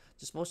today,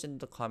 just post in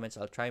the comments.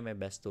 I'll try my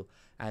best to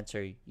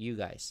answer you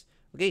guys.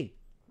 Okay.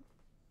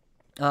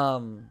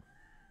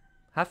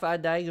 Half a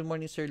day. Good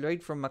morning, Sir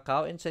Lloyd from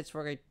Macau Insights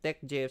for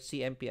Tech,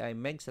 JFC, MPI,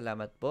 Meg.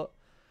 Salamat po.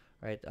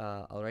 Alright,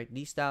 I'll write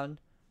these down.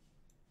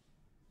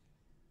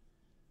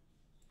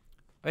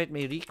 Alright,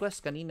 may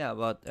request kanina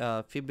about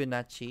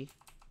Fibonacci.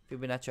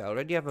 I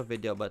already have a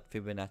video about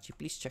Fibonacci.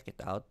 Please check it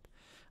out.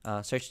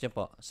 Search nyo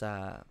po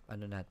sa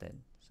ano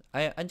natin.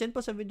 Andyan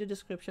po sa video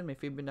description, may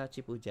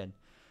Fibonacci po dyan.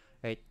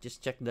 Right,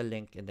 just check the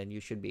link, and then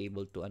you should be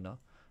able to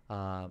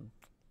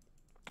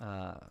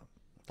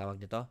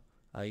tawag nito.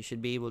 You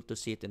should be able to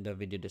see it in the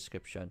video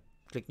description.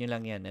 Click nyo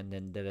lang yan, and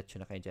then diretso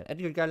na kayo dyan. At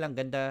yun lang,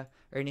 ganda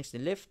earnings ni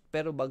Lyft,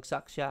 pero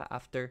bagsak siya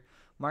after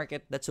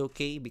market. That's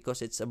okay,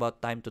 because it's about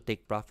time to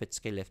take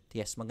profits kay Lyft.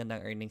 Yes, magandang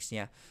earnings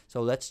niya.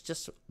 So this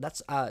is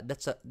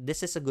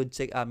a good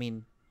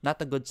not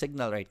a good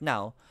signal right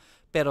now.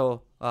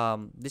 Pero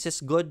this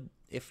is good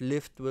if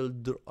Lyft will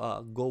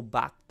go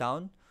back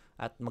down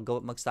at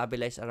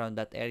mag-stabilize around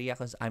that area,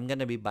 because I'm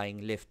gonna be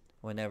buying Lyft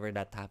whenever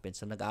that happens.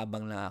 So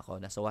nag-aabang lang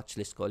ako. Nasa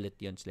watchlist ko ulit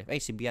yun. Lyft.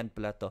 Ay, si Beyond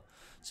pala to.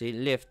 Si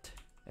Lyft,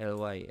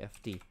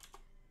 LYFT.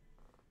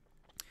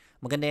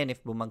 Maganda yan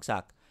if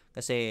bumagsak.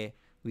 Kasi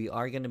we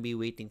are gonna be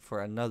waiting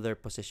for another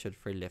position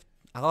for Lyft.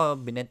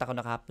 Ako, binenta ko na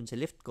kahapon si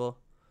Lyft ko.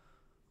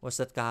 Was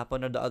that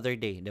kahapon or the other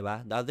day?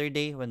 Diba? The other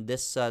day when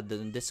this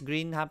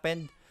green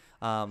happened,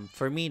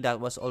 for me,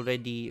 that was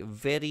already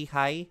very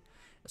high.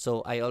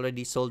 So, I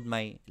already sold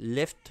my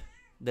Lyft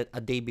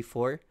a day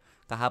before.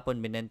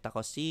 Kahapon, binenta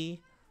ko si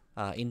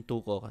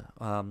into ko.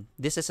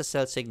 This is a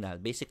sell signal.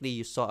 Basically,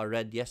 you saw a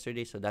red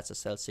yesterday, so that's a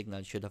sell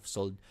signal. You should have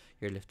sold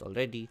your Lyft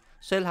already.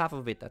 Sell half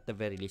of it at the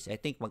very least. I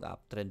think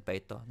mag-uptrend pa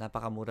ito.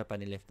 Napakamura pa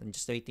ni Lyft. I'm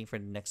just waiting for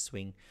the next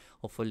swing.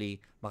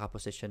 Hopefully,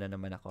 makaposition na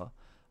naman ako.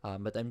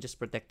 But I'm just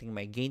protecting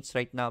my gains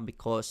right now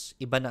because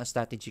iba na ang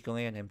strategy ko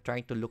ngayon. I'm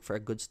trying to look for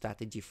a good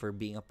strategy for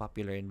being a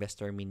popular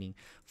investor, meaning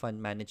fund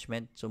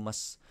management. So,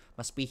 mas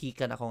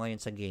pihikan ako ngayon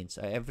sa gains.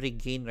 Every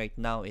gain right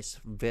now is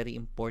very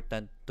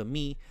important to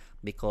me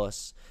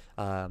because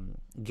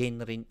gain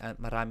rin,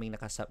 maraming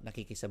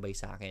nakikisabay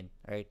sa akin.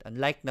 Right?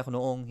 Unlike na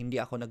noong hindi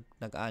ako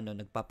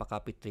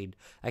nagpapa-copy trade,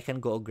 I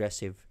can go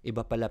aggressive.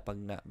 Iba pala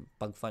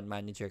pag fund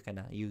manager ka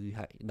na,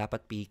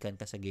 dapat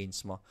pihikan ka sa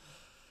gains mo.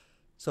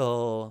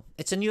 So,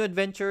 it's a new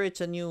adventure. It's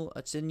a new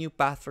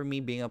path for me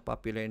being a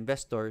popular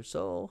investor.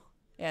 So,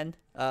 and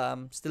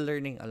still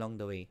learning along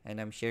the way. And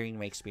I'm sharing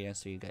my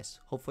experience to you guys.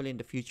 Hopefully in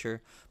the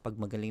future,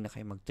 pag magaling na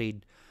kayo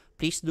mag-trade,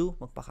 please do,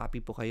 magpa-copy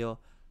po kayo.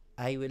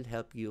 I will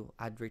help you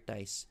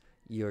advertise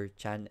your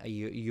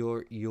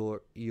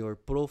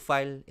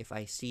profile if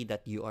I see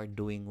that you are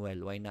doing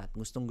well. Why not?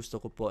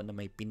 Gustong-gusto ko po na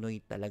may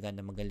Pinoy talaga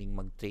na magaling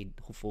mag-trade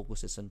who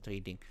focuses on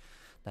trading.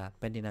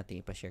 Pwede natin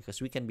ipa-share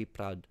because we can be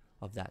proud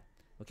of that.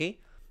 Okay?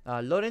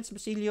 Lawrence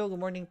Basilio,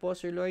 good morning po,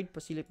 Sir Lloyd.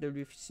 Pasilip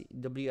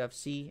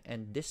WFC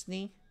and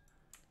Disney.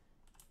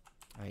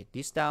 Alright,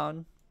 this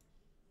down.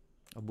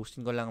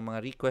 Boostin ko lang ang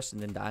mga requests and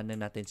then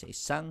daanan natin sa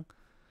isang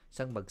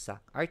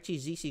bagsak. Archie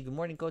ZC, good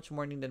morning, Coach.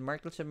 Morning din.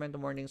 Markel Cemento,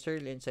 morning,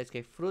 Sir. Insights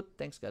kay Fruit.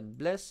 Thanks, God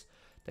bless.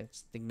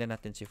 Thanks. Tignan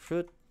natin si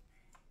Fruit.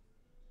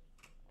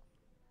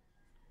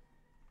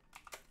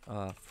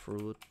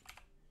 Fruit.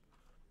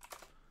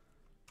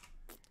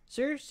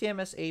 Sir,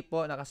 CMSA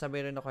po,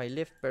 nakasabay rin ako kay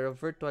Lyft, pero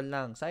virtual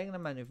lang. Sayang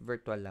naman if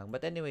virtual lang.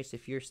 But anyways,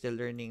 if you're still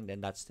learning, then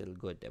that's still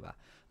good, diba?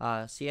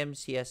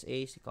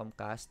 CMCSA, si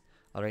Comcast.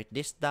 Alright,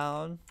 this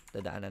down.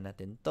 Dadaanan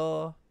natin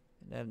to.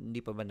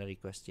 Hindi pa ba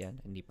na-request yan?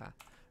 Hindi pa.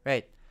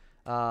 Right.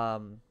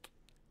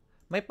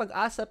 May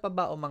pag-asa pa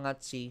ba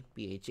umangat si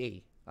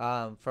PHA?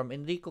 from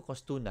Enrico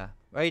Costuna,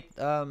 right?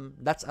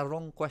 That's a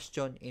wrong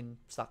question in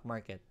stock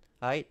market,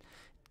 right?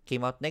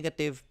 Came out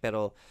negative,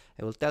 pero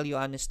I will tell you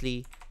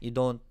honestly, you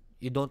don't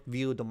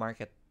view the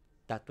market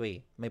that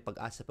way. May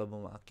pag-asa pa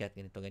umaakyat,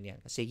 ganito ganyan.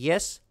 Kasi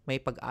yes, may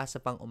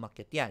pag-asa pang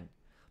umakyat yan.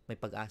 May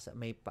pag-asa,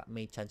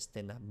 may chance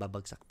din na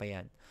babagsak pa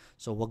yan.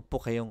 So wag po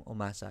kayong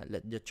umasa.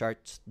 Let the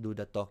charts do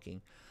the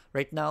talking.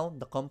 Right now,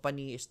 the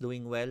company is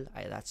doing well.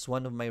 That's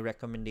one of my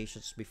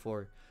recommendations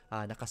before.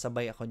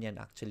 Nakasabay ako niyan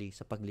actually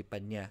sa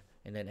paglipad niya.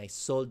 And then I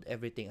sold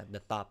everything at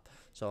the top.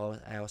 So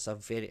I was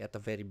at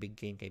a very big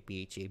gain kay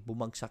PHA.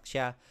 Bumagsak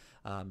siya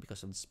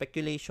because of the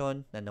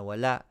speculation na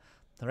nawala.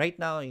 Right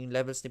now, yung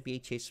levels ni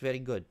PHA is very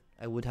good.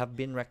 I would have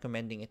been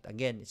recommending it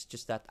again. It's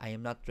just that I am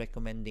not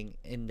recommending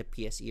in the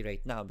PSE right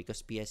now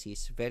because PSE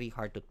is very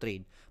hard to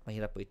trade.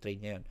 Mahirap po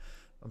i-trade ngayon.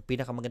 Ang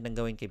pinakamagandang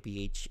gawin kay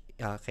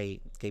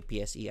kay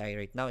PSEI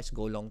right now is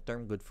go long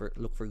term,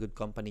 look for good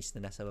companies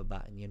na nasa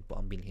baba, and yun po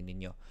ang bilhin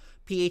ninyo.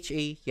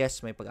 PHA,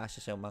 yes, may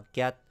pag-asa siya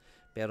umakyat,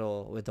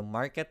 pero with the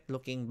market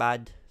looking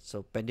bad,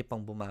 so pwede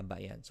pang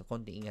bumaba yan. So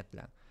konti ingat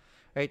lang.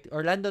 Right,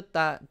 Orlando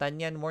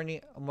Tanyan,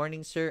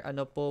 morning sir.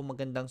 Ano po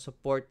magandang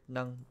support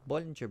ng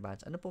Bollinger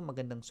Bands? Ano po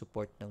magandang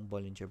support ng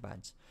Bollinger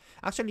Bands?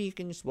 Actually, you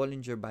can use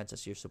Bollinger Bands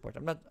as your support.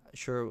 I'm not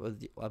sure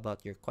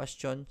about your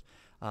question.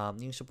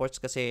 Yung supports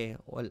kasi,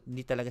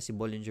 hindi talaga si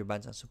Bollinger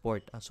Bands ang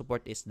support. Ang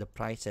support is the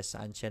prices,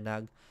 saan siya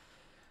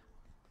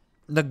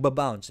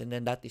nagbabounce, and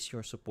then that is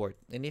your support.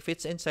 And if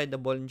it's inside the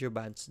Bollinger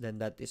Bands, then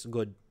that is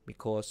good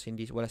because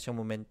wala siyang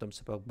momentum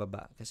sa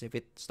pagbaba. Kasi if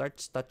it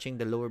starts touching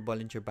the lower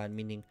Bollinger Band,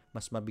 meaning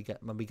mas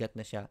mabigat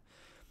na siya.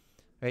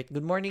 Right?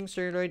 Good morning,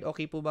 Sir Lloyd.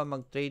 Okay po ba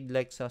mag-trade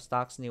like sa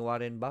stocks ni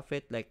Warren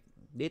Buffett, like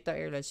Data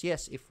Airlines?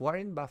 Yes, if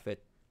Warren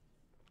Buffett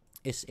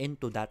is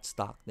into that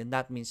stock, then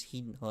that means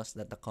he knows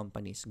that the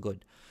company is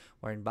good.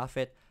 Warren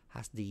Buffett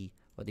has the,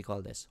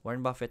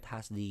 Warren Buffett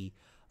has the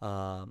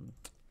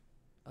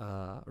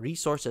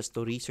resources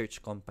to research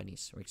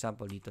companies. For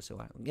example, dito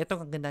sa ito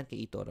ang kagandahan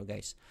kay eToro,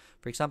 guys.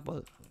 For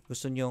example,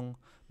 gusto nyong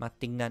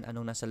matingnan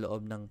anong nasa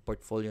loob ng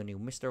portfolio ni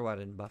Mr.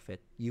 Warren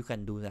Buffett, you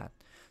can do that.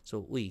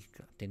 So,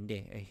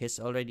 tindi. His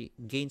already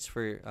gains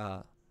for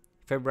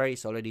February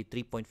is already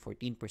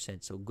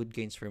 3.14%. So, good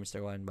gains for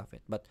Mr. Warren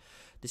Buffett. But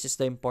this is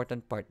the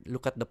important part.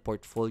 Look at the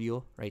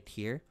portfolio right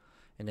here.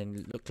 And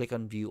then click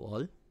on View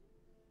All.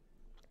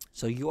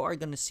 So, you are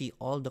gonna see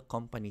all the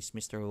companies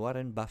Mr.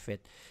 Warren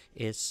Buffett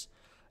is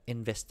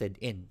invested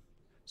in.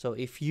 So,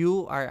 if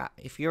you're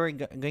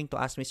going to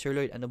ask me, Sir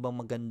Lloyd, ano bang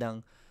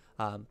magandang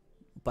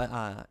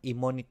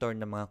i-monitor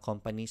ng mga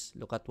companies,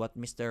 look at what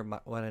Mr.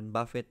 Warren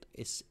Buffett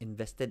is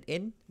invested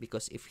in,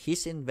 because if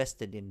he's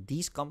invested in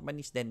these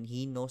companies, then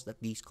he knows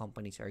that these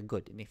companies are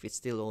good, and if it's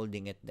still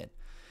holding it, then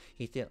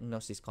he still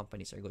knows these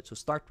companies are good. So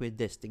start with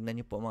this.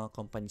 Tingnan niyo po mga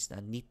companies na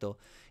nandito.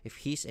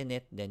 If he's in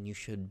it, then you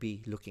should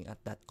be looking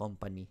at that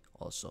company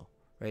also,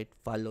 right?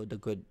 Follow the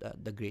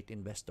great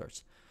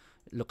investors.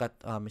 Look at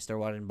Mr.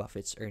 Warren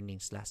Buffett's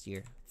earnings last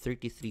year,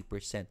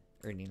 33%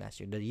 earning last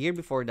year. The year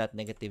before that,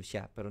 negative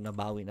siya, pero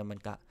nabawi naman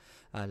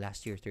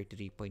last year,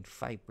 33.5%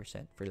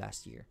 for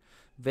last year.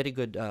 Very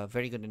good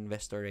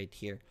investor right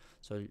here.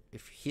 So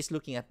if he's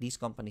looking at these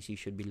companies, you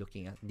should be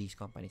looking at these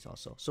companies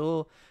also.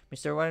 So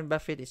Mr. Warren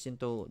Buffett is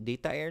into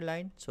Data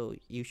Airline, so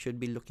you should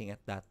be looking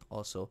at that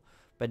also.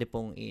 Pwede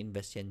pong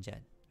i-invest yan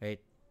dyan,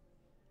 right?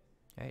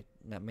 Right?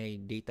 Na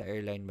may Data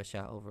Airline ba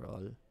siya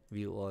overall?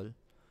 View all.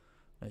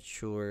 Not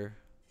sure.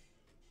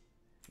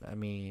 Let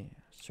me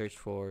search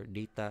for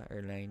Data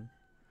Airline.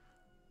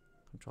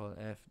 Control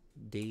F.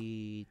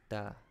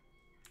 Data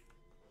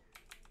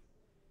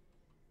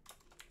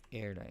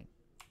Airline.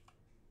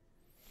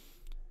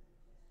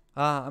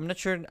 I'm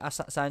not sure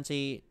saan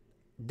si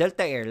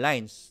Delta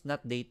Airlines,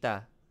 not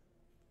Data.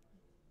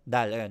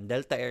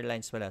 Delta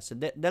Airlines pala. So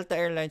Delta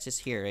Airlines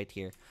is here, right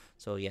here.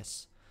 So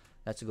yes.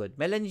 That's good.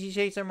 Melanie G.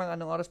 Sir, mga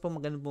anong oras po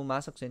magandang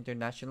pumasok sa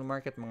international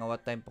market? Mga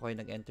what time po kayo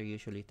nag-enter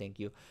usually? Thank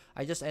you.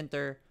 I just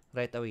enter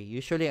right away.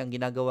 Usually, ang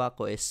ginagawa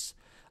ko is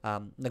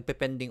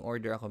nagpe-pending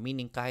order ako.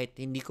 Meaning, kahit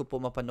hindi ko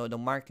po mapanood ang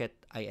market,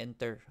 I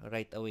enter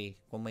right away.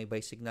 Kung may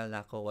buy signal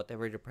na ako,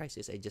 whatever the price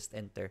is, I just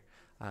enter.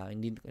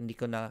 Hindi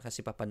ko na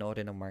kasi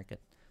papanoorin ang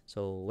market.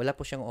 So, wala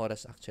po siyang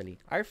oras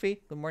actually. Arfi,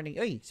 good morning.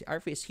 Si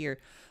Arfi is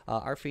here.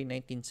 Arfi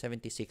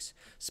 1976.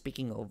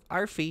 Speaking of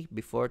Arfi,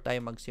 before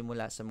tayo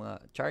magsimula sa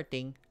mga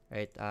charting,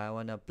 right, I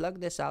wanna plug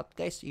this out,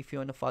 guys. If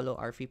you wanna follow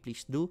Arfi,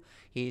 please do.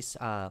 He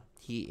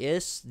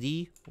is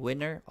the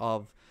winner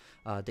of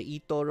the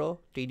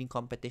eToro trading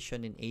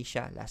competition in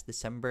Asia last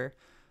December.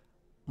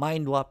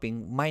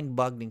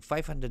 Mind-boggling,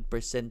 500%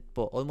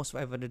 po, almost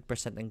 500%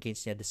 ang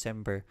gains niya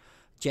December.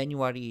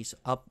 January is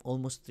up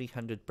almost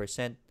 300%.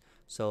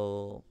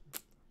 So,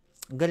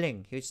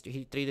 galing.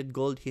 He traded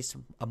gold. He's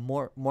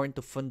more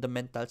into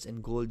fundamentals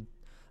and gold.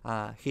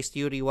 His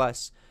theory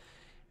was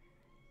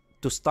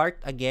to start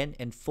again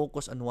and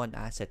focus on one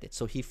asset.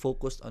 So, he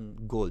focused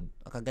on gold.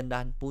 Ang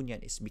kagandahan po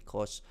niyan is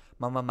because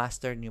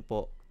mamamaster niyo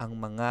po ang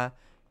mga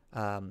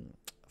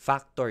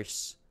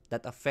factors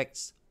that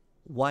affects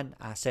one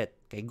asset.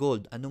 Kay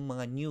gold, anong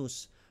mga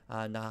news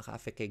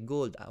nakaka-affect kay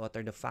gold? What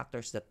are the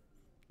factors that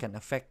can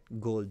affect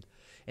gold?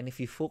 And if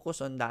you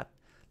focus on that,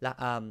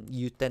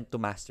 you tend to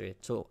master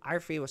it. So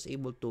RFA was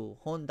able to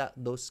hone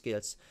those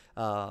skills.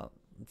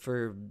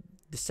 For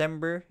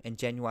December and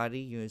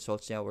January, yung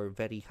results niya were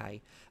very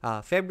high.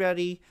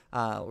 February,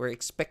 we're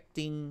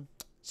expecting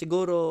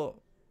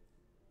siguro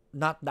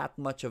not that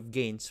much of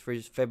gains for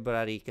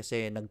February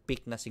kasi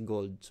nag-peak na si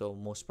gold. So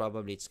most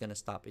probably it's gonna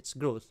stop its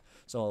growth.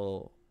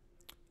 So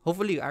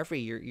hopefully RFA,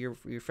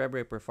 your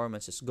February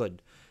performance is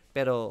good.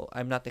 Pero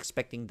I'm not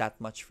expecting that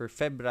much for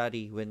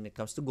February when it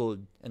comes to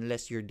gold,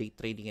 unless you're day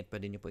trading it,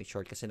 pwede nyo po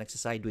i-short kasi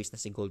nagsa-sideways na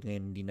si gold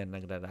ngayon, hindi na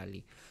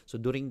nagra-rally. So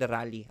during the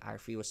rally,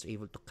 RFA was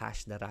able to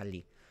cash the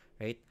rally,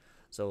 right?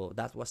 So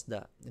that was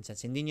the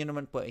instance. Hindi nyo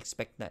naman po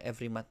expect na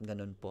every month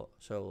ganun po.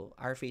 So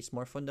RFA is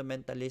more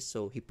fundamentalist,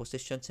 so he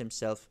positions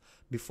himself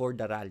before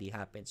the rally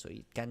happens. So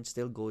it can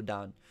still go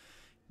down,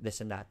 this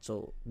and that.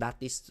 So that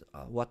is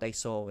what I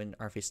saw in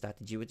RFA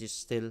strategy, which is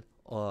still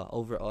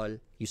overall,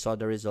 you saw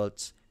the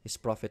results, is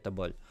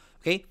profitable.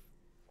 Okay?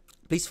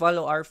 Please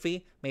follow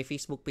RFA. May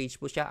Facebook page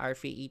po siya,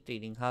 RFA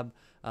E-Trading Hub.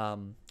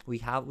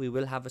 We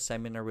will have a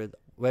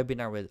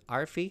webinar with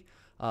RFA.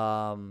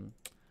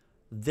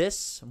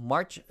 This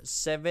March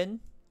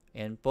 7,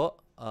 and po,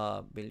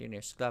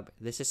 Billionaires Club.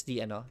 This is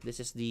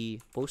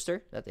the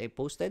poster that I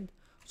posted.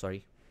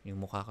 Sorry,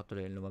 yung mukha ko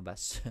tuloy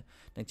lumabas.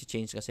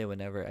 Nag-change kasi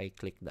whenever I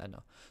click the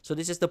So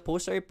this is the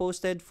poster I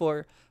posted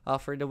for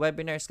the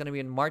webinar. It's gonna be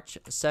on March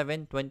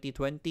 7,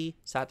 2020,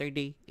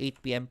 Saturday,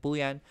 8 p.m. po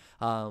yan.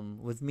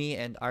 With me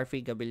and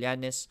RFA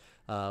Gabillanes,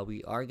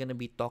 we are gonna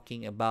be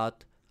talking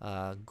about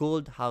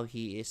gold, how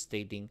he is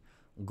trading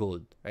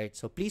gold. Right?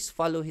 So please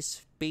follow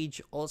his page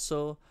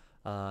also.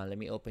 Let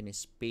me open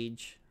his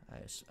page.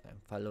 I'm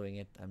following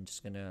it. I'm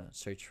just gonna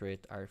search for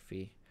it.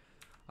 RFA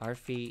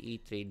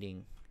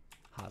E-Trading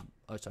Hub.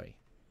 Oh, sorry.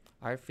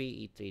 RFA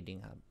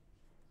E-Trading Hub.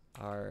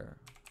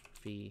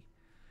 RFA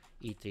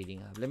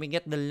E-Trading Hub. Let me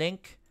get the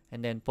link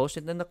and then post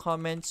it in the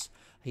comments.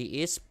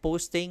 He is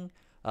posting,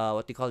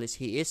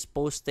 he is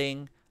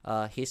posting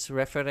his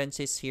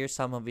references here,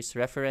 some of his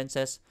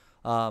references.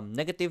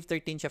 Negative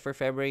 13 siya for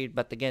February,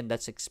 but again,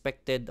 that's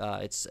expected.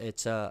 It's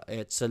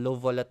a low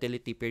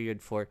volatility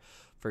period for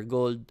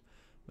gold,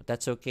 but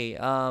that's okay.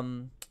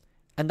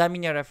 Ang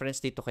dami niya reference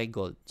dito kay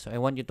gold. So I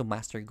want you to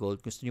master gold.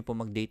 Gusto niyo po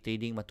mag-day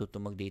trading,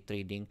 matuto mag-day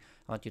trading.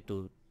 I want you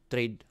to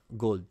trade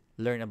gold,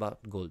 learn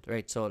about gold,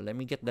 right? So let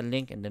me get the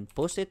link and then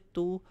post it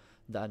to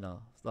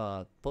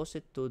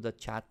the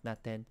chat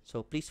natin.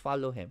 So please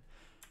follow him.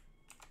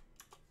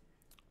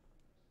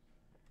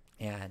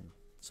 Ayan.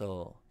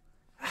 So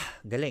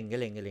galing.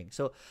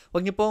 So,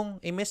 wag niyo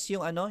pong i-miss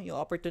yung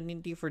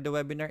opportunity for the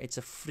webinar. It's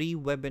a free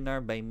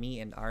webinar by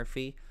me and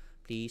RFA.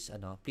 Please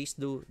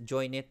do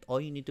join it.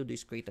 All you need to do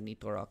is create an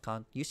eToro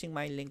account using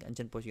my link.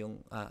 Andyan po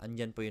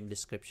yung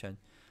description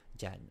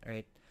dyan.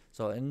 Alright?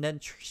 So, and then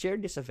share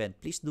this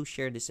event. Please do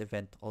share this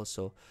event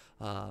also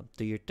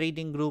to your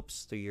trading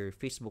groups, to your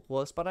Facebook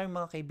walls, para yung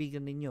mga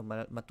kaibigan ninyo,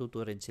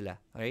 matuto rin sila.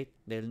 Alright?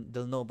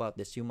 They'll know about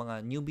this. Yung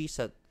mga newbies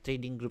sa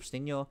trading groups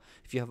ninyo,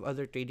 if you have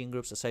other trading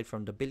groups aside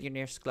from the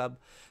Billionaires Club,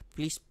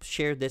 please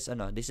share this.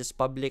 This is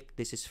public.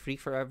 This is free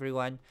for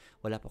everyone.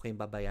 Wala po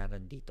kayong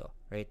babayaran dito.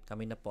 Right?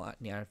 Kami na po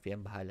ni RFA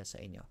ang bahala sa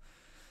inyo.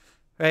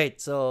 Right?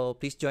 So,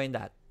 please join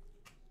that.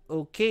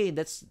 Okay,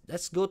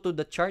 let's go to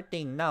the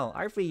charting now.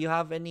 RFA, you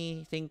have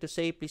anything to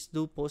say? Please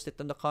do post it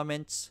in the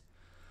comments.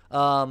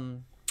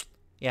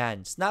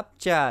 Yan,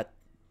 Snapchat.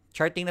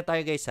 Charting na tayo,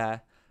 guys,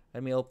 ha.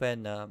 Let me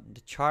open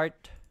the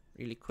chart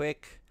really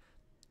quick.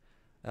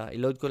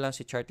 I-load ko lang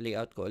si chart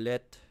layout ko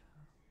ulit.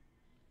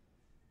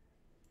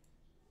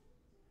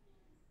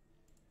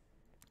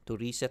 To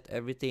reset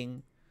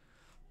everything.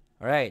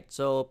 Alright,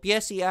 so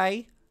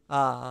PSEI,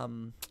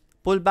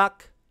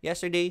 pullback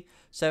yesterday,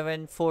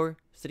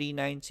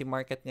 7439 si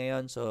market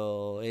ngayon.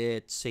 So,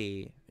 it's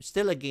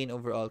still a gain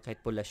overall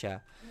kahit pula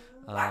siya.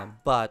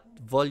 But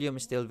volume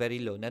is still very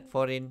low. Net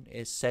foreign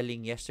is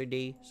selling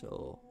yesterday.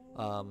 So,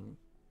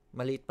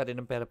 maliit pa rin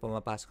ang pera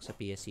pumapasok sa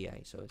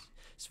PSEI. So,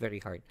 it's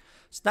very hard.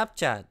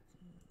 Snapchat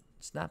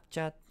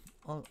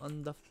on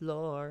the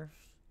floor.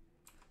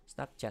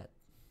 Snapchat.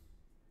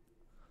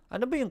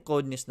 Ano ba yung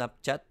code ni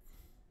Snapchat?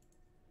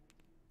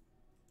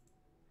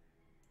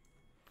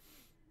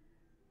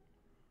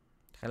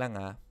 Teka lang,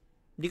 ha.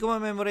 Hindi ko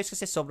ma-memorize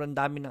kasi sobrang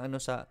dami ng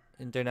sa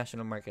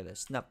international market.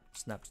 Snap.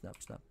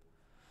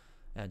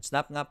 Ayan,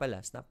 Snap nga pala.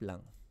 Snap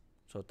lang.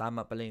 So,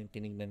 tama pala yung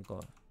tinignan ko.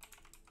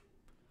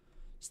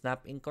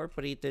 Snap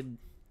Incorporated.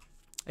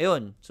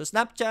 Ayun. So,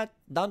 Snapchat,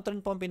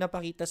 downtrend po ang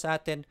pinapakita sa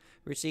atin.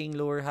 We're seeing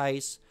lower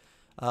highs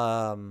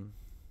for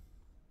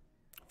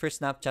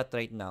Snapchat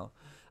right now.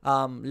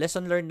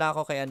 Lesson learned na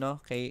ako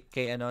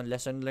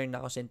lesson learned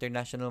na ako sa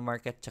international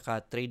market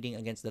tsaka trading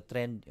against the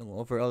trend. Yung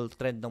overall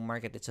trend ng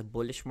market, it's a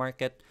bullish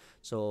market.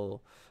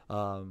 So,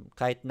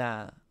 kahit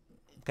na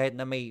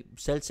may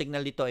sell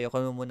signal dito,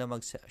 ayoko muna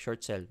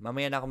mag-short sell.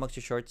 Mamaya na ako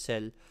mag-short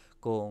sell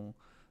kung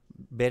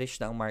bearish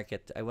na ang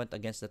market. I went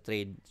against the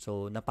trade.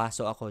 So,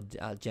 napaso ako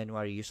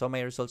January. You saw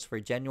my results for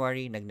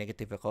January.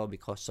 Nag-negative ako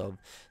because of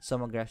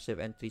some aggressive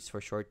entries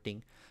for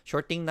shorting.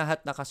 Shorting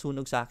lahat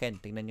nakasunog sa akin.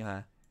 Tingnan nyo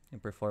ha,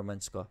 yung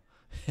performance ko.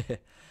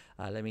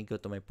 Let me go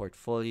to my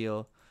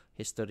portfolio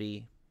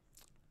history.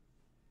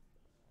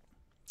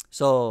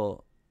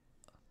 So,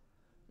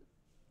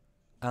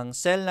 ang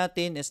sell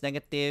natin is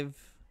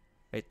negative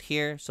right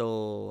here.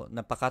 So,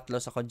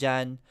 napakatlos ako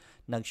dyan.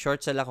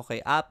 Nag-short sell ako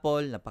kay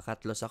Apple.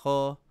 Napakatlos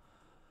ako.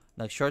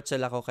 Nag-short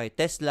sell ako kay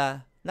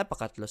Tesla.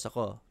 Napakatlos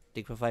ako.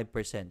 Take for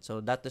 5%.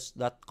 So, that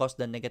caused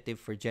the negative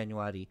for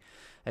January.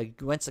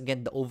 Once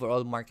again, the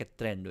overall market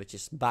trend, which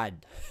is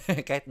bad.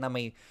 Kahit na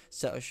may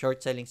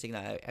short selling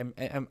signal.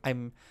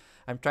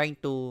 I'm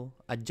trying to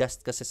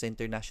adjust kasi sa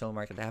international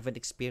market. I haven't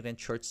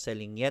experienced short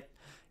selling yet.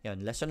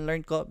 Yan, lesson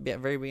learned ko,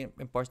 very, very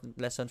important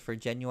lesson for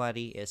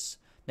January is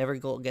never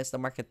go against the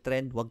market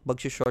trend. Wag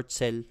short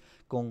sell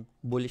kung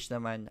bullish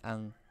naman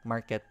ang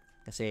market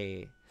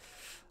kasi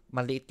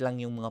maliit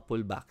lang yung mga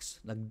pullbacks.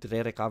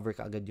 Nagre-recover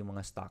ka agad yung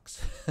mga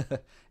stocks.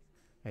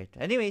 Right.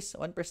 Anyways,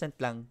 1%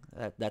 lang.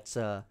 That's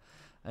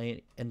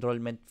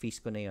enrollment fees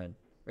ko na yun.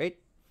 Right?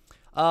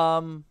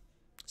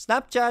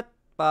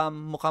 Snapchat,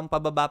 mukhang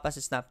pababa pa si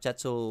Snapchat,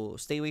 so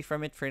stay away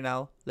from it for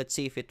now. Let's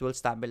see if it will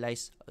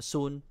stabilize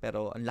soon,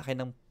 pero ang laki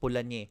ng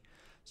pula niya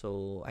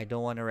so I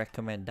don't want to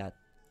recommend that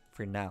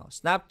for now.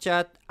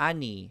 Snapchat,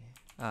 Annie,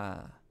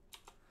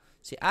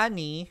 si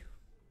Annie,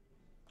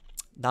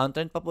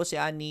 downtrend pa po si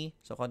Annie,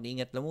 so konti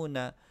ingat lang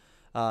muna.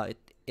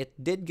 It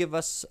did give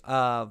us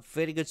a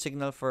very good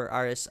signal for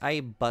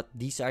RSI, but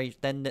these are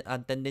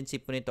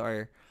tendency po nito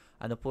are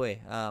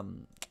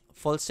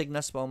false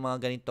signals po ang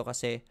mga ganito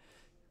kasi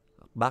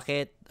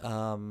bakit?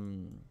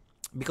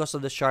 Because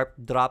of the sharp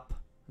drop,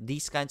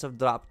 these kinds of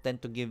drop tend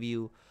to give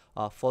you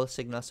false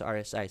signals to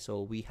RSI.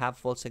 So, we have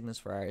false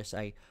signals for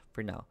RSI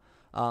for now.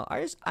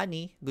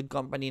 Annie, good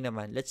company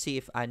naman. Let's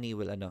see if Annie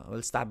will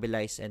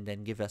stabilize and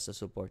then give us a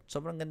support.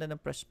 Sobrang ganda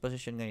ng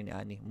position ngayon ni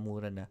Annie.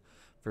 Mura na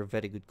for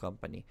very good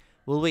company.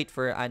 We'll wait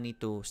for Annie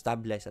to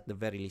stabilize at the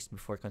very least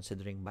before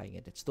considering buying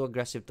it. It's too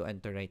aggressive to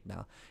enter right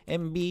now.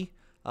 MB,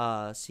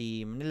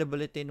 si Manila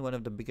Bulletin, one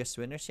of the biggest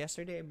winners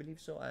yesterday, I believe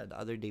so. The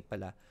other day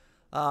pala.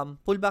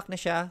 Pullback na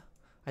siya.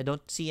 I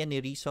don't see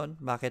any reason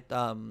bakit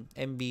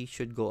MB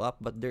should go up,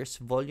 but there's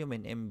volume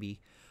in MB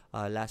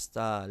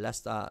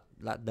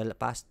the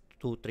past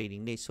 2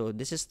 trading days. So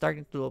this is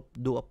starting to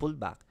do a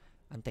pullback.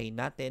 Antayin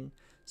natin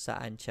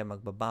saan siya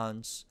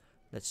magbabounce.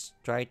 Let's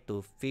try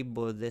to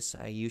Fibo this.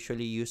 I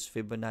usually use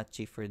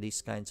Fibonacci for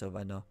this kind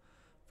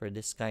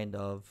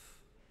of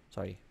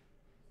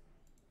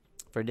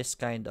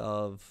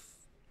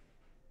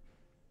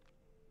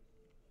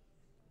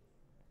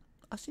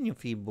asan yung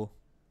Fibo?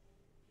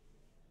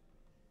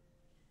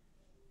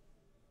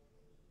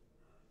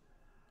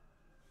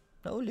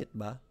 Naulit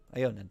ba?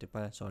 Ayun, nanti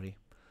pa, sorry.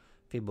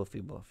 Fibo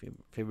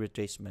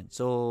retracement.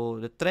 So,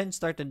 the trend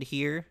started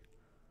here.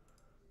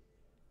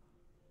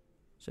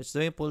 So, it's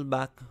doing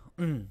pullback.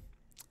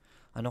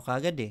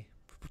 Kagad eh.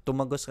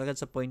 Tumagos kagad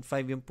sa 0.5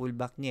 yung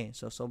pullback niya eh.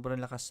 So,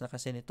 sobrang lakas na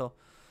kasi nito.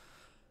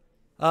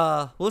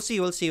 We'll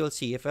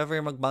see. If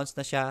ever mag-bounce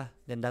na siya,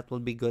 then that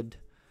will be good.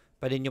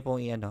 Pwede nyo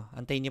pong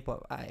antayin nyo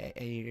po. I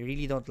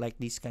really don't like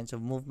these kinds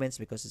of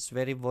movements because it's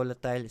very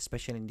volatile,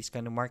 especially in this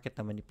kind of market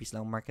na manipis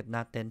lang market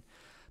natin.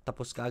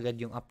 Tapos kaagad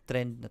yung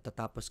uptrend,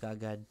 natatapos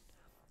kaagad.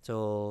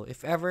 So,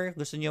 if ever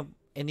gusto nyo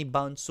any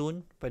bounce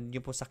soon, pwede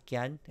nyo po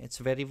sakyan. It's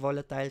very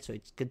volatile, so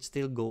it could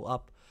still go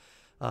up.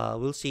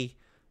 We'll see.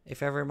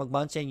 If ever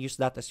mag-bounce yan, use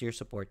that as your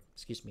support.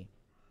 Excuse me.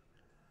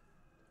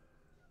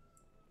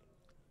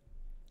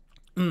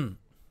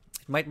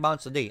 It might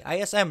bounce today.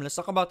 ISM, let's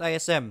talk about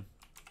ISM.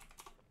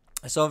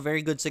 I saw a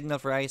very good signal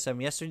for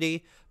ISM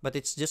yesterday, but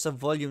it's just a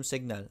volume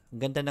signal.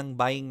 Ganda ng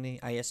buying ni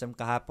ISM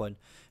kahapon.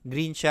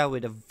 Green siya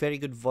with a very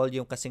good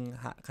volume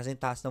kasing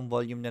taas ng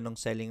volume na nung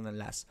selling ng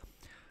last.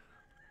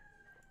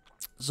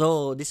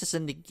 So, this is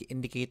an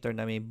indicator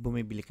na may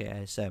bumibili kay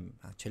ISM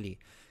actually.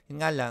 Yun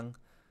nga lang,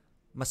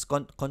 mas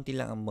konti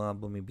lang ang mga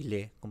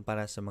bumibili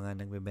kumpara sa mga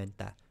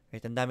nagbebenta.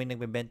 Right? Ang daming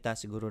nagbebenta,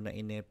 siguro na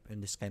inip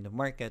in this kind of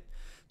market.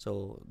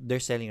 So,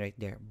 they're selling right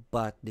there.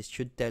 But this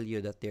should tell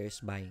you that there is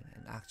buying.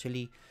 And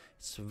actually,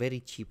 it's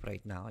very cheap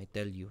right now, I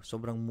tell you.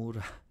 Sobrang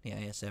mura ni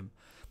ISM.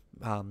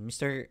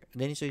 Mr.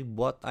 Denisoy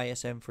bought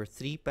ISM for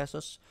 3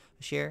 pesos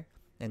a share.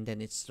 And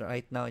then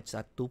right now it's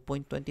at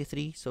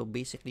 2.23. So,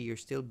 basically, you're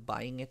still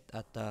buying it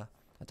at a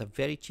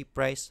very cheap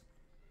price.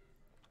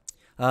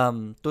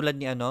 Tulad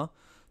ni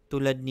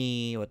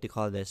what do you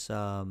call this?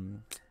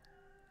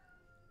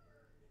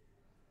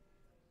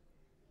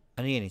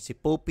 Si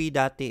Poppy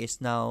dati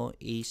is now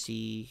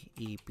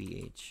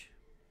ACEPH.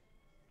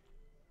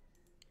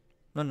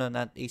 No,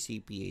 not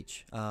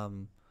ACPH.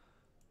 Ano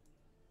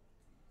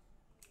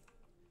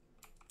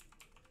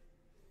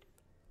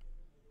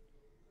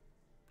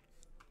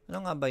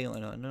nga ba yung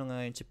ano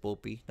nga yun si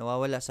Poppy?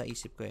 Nawawala sa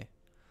isip ko eh.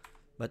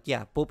 But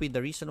yeah, Poppy,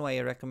 the reason why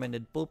I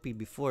recommended Poppy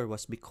before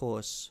was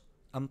because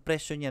ang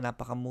presyo niya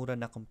napakamura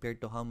na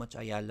compared to how much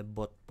Ayala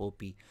bought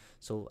Poppy.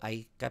 So,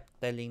 I kept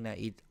telling na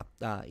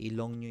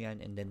ilong nyo yan,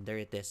 and then there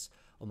it is.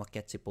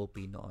 Umakyat si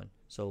Poppy noon.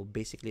 So,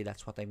 basically,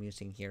 that's what I'm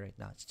using here right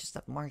now. It's just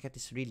that market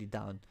is really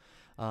down.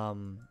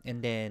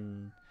 And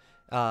then,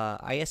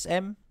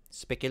 ISM,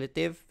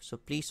 speculative. So,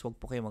 please,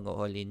 wag po kayo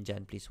mag-all in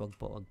dyan. Please, wag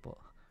po.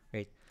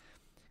 Right?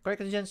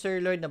 Correct na dyan,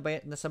 Sir Lloyd.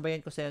 Nasabayan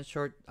ko sa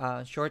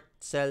short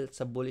sell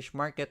sa bullish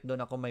market.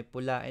 Doon ako may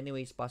pula.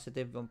 Anyways,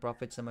 positive on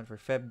profits naman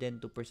for Feb din.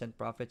 2%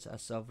 profits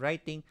as of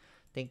writing.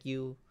 Thank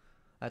you.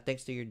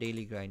 Thanks to your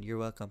daily grind. You're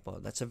welcome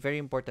po. That's a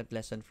very important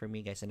lesson for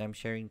me, guys. And I'm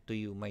sharing to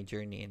you my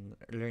journey in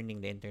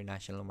learning the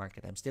international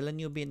market. I'm still a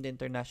newbie in the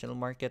international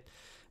market.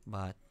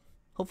 But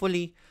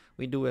hopefully,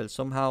 we do well.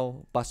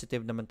 Somehow,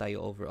 positive naman tayo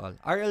overall.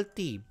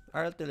 RLT.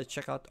 Let's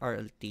check out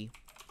RLT.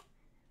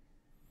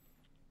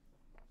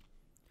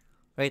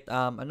 Right,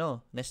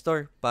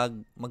 Nestor,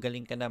 pag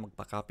magaling ka na,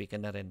 magpa-copy ka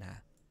na rin,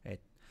 ha?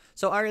 Right.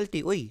 So,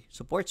 RLT,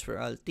 supports for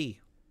RLT.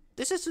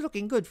 This is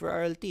looking good for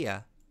RLT,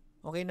 ha?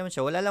 Okay naman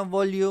siya. Wala lang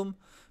volume,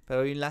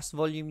 pero yung last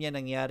volume niya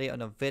nangyari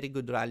on a very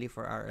good rally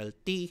for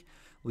RLT.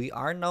 We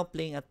are now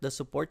playing at the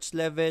supports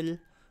level.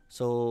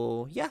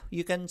 So, yeah,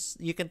 you can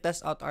test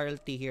out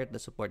RLT here at the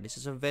support. This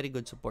is a very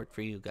good support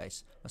for you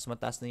guys. Mas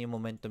mataas na yung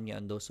momentum niya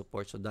on those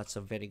supports, so that's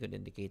a very good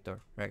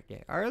indicator right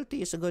there.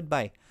 RLT is a good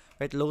buy.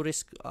 Right, low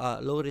risk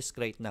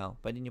right now.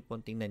 Pwede niyo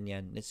pong tingnan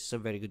yan. This is a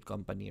very good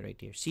company right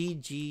here.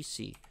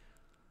 CGC.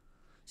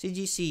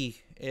 CGC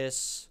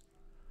is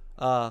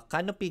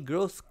Canopy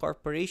Growth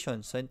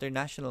Corporation sa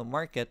international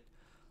market.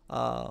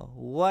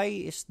 Why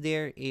is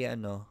there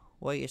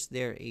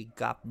a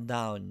gap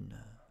down?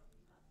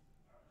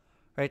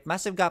 Right,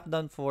 massive gap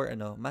down for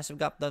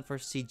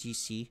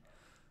CGC.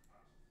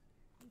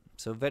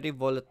 So very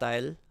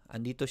volatile.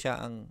 Andito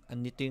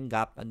yung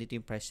gap, andito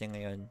yung price niya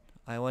ngayon.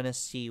 I wanna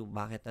see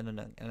bakit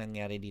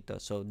nangyari dito.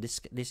 So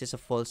this is a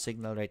false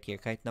signal right here.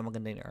 Kahit na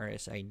maganda yung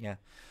RSI niya,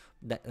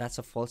 that's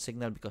a false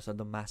signal because of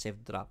the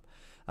massive drop.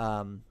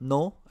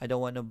 No, I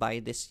don't wanna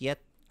buy this yet.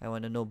 I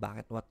wanna know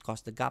what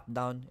caused the gap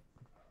down.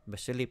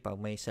 Especially pag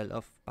may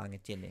sell-off,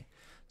 pangit yun eh.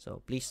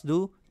 So please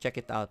do check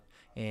it out.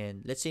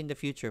 And let's see in the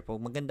future,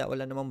 pag maganda,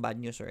 wala namang bad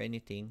news or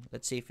anything,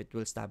 let's see if it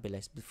will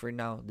stabilize. But for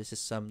now, this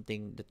is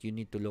something that you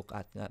need to look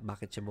at.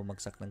 Bakit siya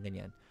bumagsak ng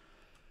ganyan?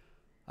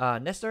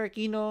 Nestor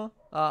Aquino,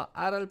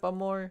 Aral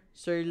Pamor,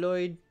 Sir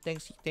Lloyd,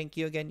 thank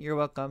you again. You're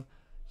welcome.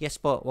 Yes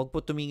po, wag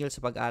po tumigil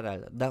sa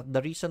pag-aral.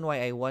 The reason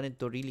why I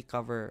wanted to really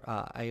cover,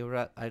 I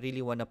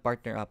really wanna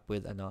partner up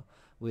with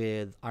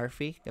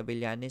Arfi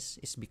Gavillanes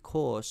is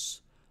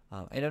because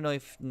I don't know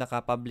if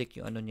naka-public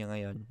yung niya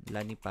ngayon,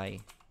 Lani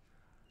Pty.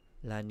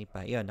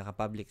 Yun,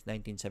 naka-public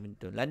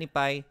 1972. Lani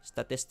Pty,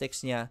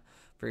 statistics niya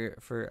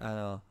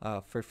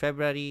for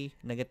February,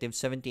 negative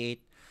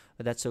 78.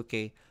 But that's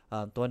okay.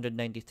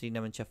 293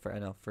 naman siya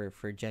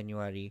for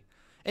January.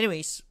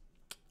 Anyways,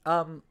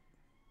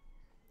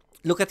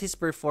 look at his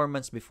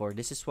performance before.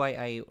 This is why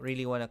I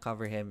really want to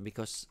cover him,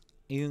 because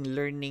yung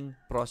learning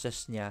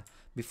process niya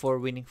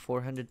before winning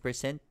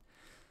 400%.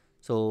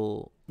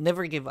 So,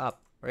 never give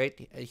up, right?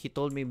 He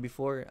told me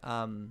before,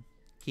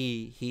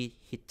 he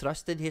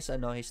trusted his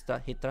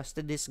he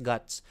trusted his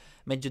guts.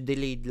 Medyo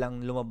delayed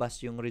lang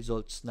lumabas yung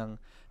results ng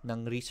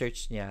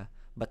research niya,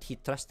 but he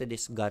trusted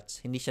his guts.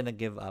 Hindi siya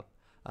nag-give up.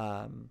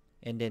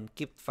 And then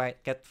kept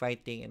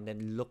fighting, and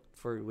then looked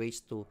for ways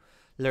to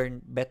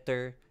learn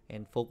better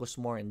and focus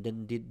more, and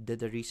then did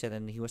the reset,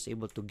 and he was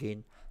able to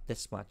gain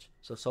this much.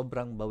 So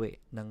sobrang bawi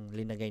ng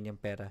linagay niyang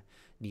pera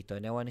dito.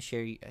 And I want to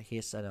share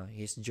his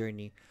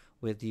journey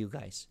with you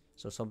guys.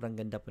 So sobrang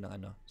ganda po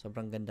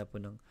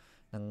ng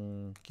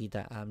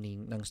kita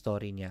ng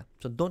story niya.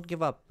 So don't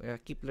give up.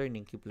 Keep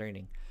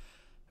learning.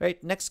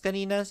 Right, next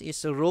kanina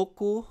is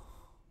Roku.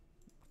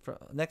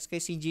 Next kay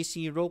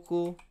CGC,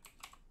 Roku.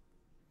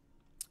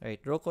 Right,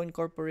 Roku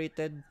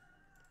Incorporated.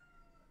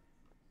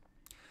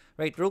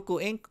 Right, Roku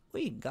Inc.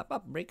 Gap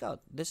up,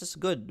 breakout. This is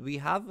good. We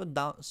have a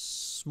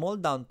small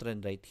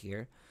downtrend right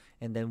here,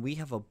 and then we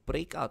have a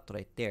breakout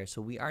right there.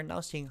 So we are now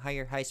seeing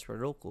higher highs for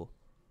Roku.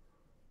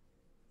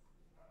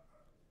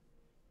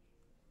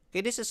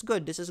 Okay, this is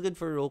good. This is good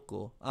for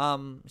Roku.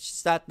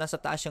 Nasa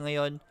taas siya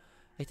ngayon.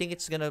 I think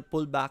it's gonna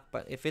pull back,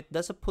 but if it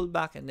does a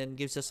pullback and then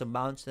gives us a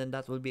bounce, then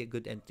that will be a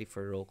good entry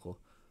for Roku.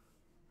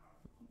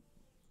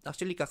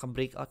 Actually,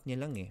 kaka-breakout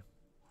niya lang eh.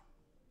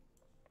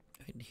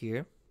 Right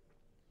here.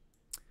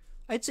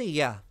 I'd say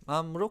yeah.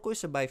 Roku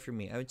is a buy for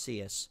me. I would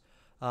say yes.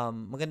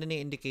 Maganda na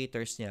yung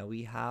indicators niya.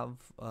 We have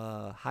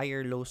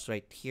higher lows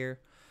right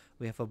here.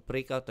 We have a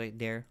breakout right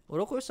there.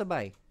 Roku is a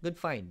buy. Good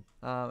find.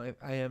 I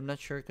am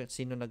not sure kung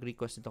sino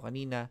nag-request ito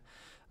kanina.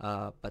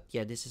 But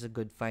yeah, this is a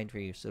good find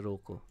for you,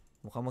 Roku.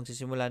 Mukhang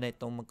magsisimula na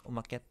itong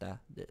umakyat.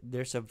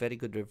 There's a very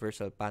good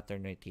reversal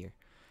pattern right here.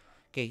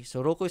 Okay,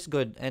 so Roku is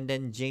good. And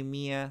then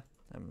Jumia,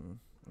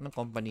 anong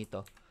company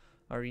ito?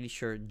 Not really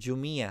sure.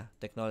 Jumia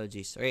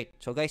Technologies. Alright.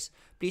 So guys,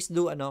 please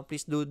do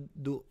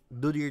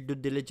your due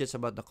diligence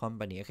about the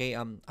company. Okay?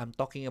 I'm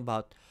talking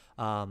about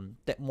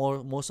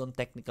most on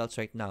technicals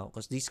right now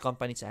because these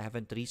companies I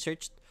haven't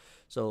researched.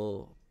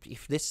 So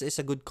if this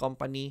is a good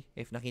company,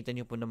 if nakita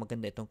nyo po na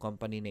maganda itong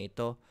company na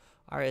ito,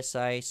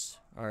 RSIs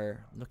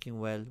are looking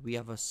well. We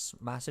have a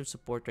massive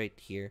support right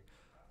here.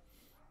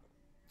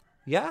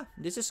 Yeah,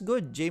 this is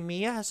good.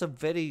 JMIA has a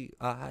very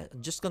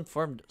just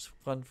confirmed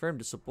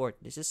the support.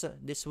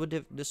 This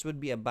would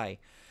be a buy.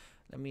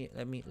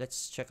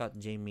 Let's check out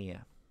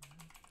JMIA.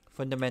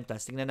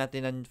 Fundamentals. Tingnan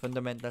natin ang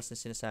fundamentals na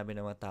sinasabi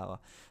ng mga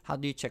tao. How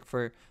do you check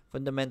for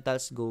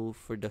fundamentals? Go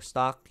for the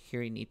stock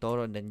here in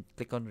eToro and then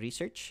click on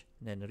research.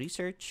 And then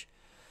research.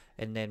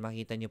 And then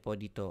makita nyo po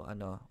dito,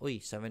 7%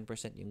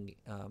 yung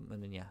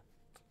ano niya.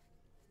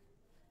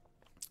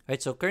 Right,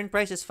 so current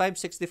price is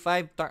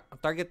 565.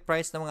 Target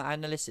price ng mga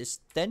analysts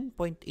is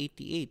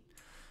 10.88.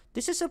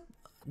 This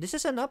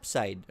is an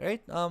upside,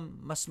 right?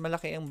 Mas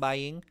malaki ang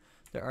buying.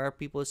 There are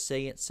people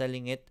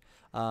selling it.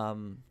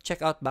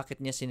 Check out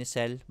bakit niya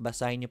sinisell.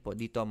 Basahin niyo po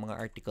dito ang mga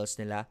articles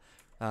nila.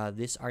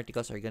 These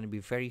articles are gonna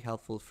be very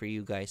helpful for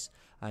you guys.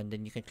 And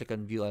then you can click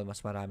on view all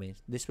mas marami.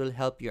 This will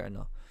help your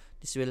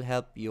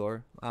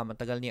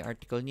matagal niya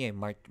article niya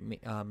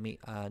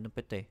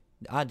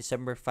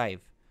December 5.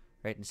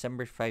 Right,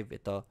 December 5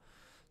 ito.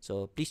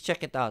 So, please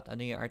check it out.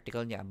 Ano yung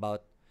article niya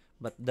about.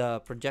 But the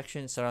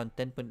projection is around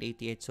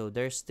 10.88. So,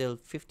 there's still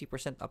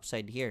 50%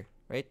 upside here.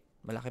 Right?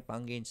 Malaki pa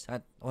ang gains.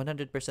 At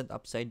 100%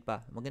 upside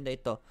pa. Maganda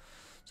ito.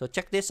 So,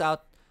 check this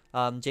out.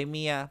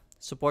 JMIA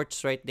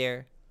supports right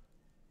there.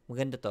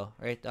 Maganda to.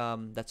 Right?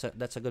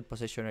 That's a good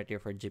position right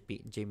here for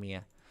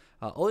JMIA.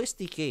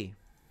 OSTK.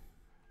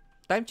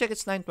 Time check,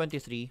 it's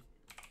 9:23.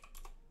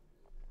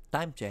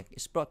 Time check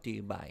is brought to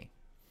you by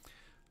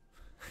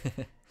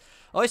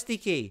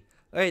OSTK.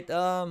 Alright,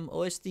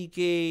 OSTK.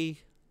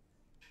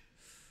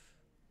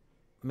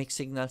 Mixed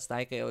signals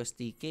tayo kay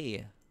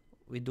OSTK.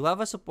 We do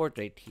have a support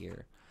right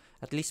here.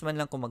 At least man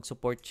lang kung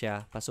mag-support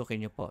siya,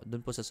 pasukin nyo po.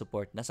 Doon po sa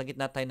support. Nasa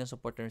gitna tayo ng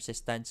support and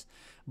resistance.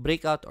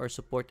 Breakout or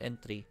support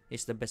entry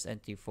is the best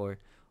entry for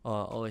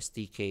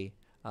OSTK.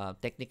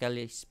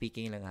 Technically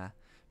speaking lang ha.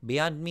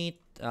 Beyond Meat,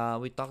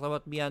 we talked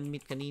about Beyond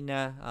Meat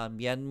kanina.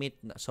 Beyond Meat,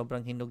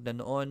 sobrang hinog na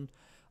noon.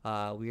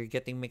 We're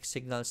getting mixed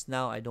signals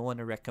now. I don't want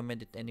to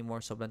recommend it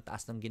anymore. Sobrang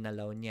taas ng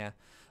ginalaw niya.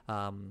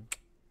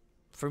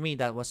 For me,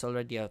 that was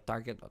already a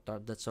target.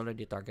 That's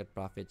already target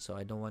profit. So,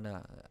 I don't want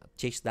to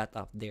chase that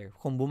up there.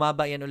 Kung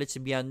bumaba yan ulit si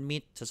Beyond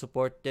Meat sa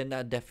support, then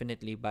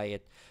definitely buy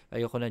it.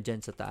 Ayoko na dyan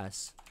sa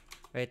taas.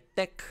 Right,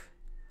 Tech.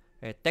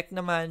 Right, Tech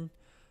naman,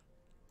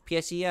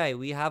 PSEI,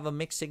 we have a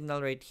mixed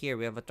signal right here.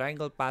 We have a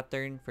triangle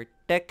pattern for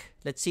Tech.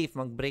 Let's see if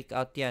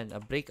mag-breakout yan.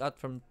 A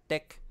breakout from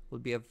Tech will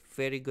be a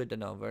very good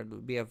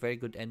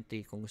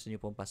entry kung gusto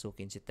niyo pong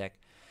pasukin si Tech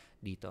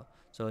dito.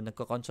 So,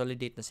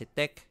 nagko-consolidate na si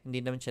Tech.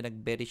 Hindi naman siya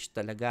nag-bearish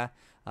talaga.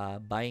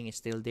 Buying is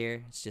still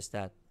there. It's just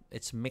that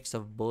it's a mix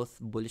of both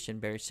bullish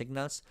and bearish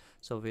signals.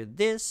 So, with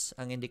this,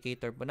 ang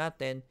indicator po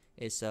natin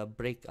is a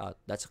breakout.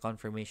 That's a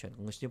confirmation.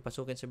 Kung gusto niyo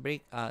pasukin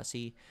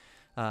si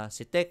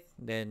Tech,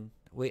 then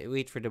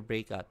wait for the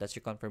breakout. That's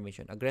your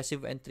confirmation.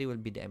 Aggressive entry will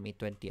be the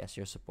MA20 as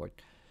your support.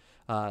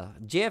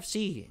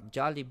 JFC,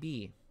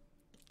 Jollibee.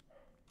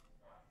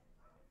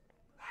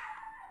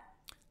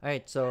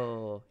 Alright,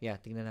 so, yeah,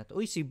 tingnan natin.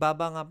 Uy, si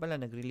Baba nga pala,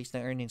 nag-release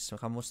ng earnings. So,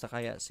 kamusta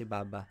kaya si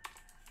Baba?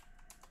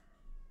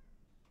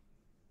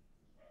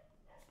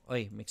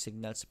 Uy, mixed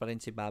signals pa rin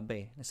si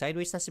Baba eh.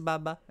 Sideways na si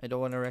Baba. I don't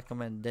wanna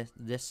recommend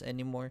this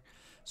anymore.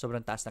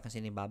 Sobrang taas na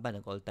kasi ni Baba.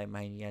 Nag-all-time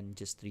high yan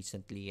just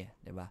recently eh.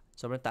 Diba?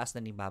 Sobrang taas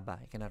na ni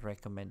Baba. I cannot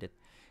recommend it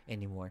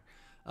anymore.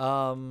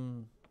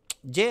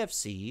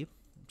 JFC,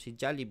 si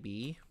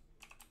Jollibee,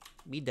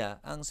 bida,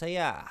 ang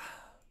saya.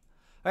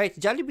 Alright,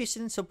 Jollibee is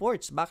in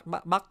supports. Back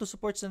to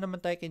supports na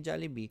naman tayo kay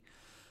Jollibee.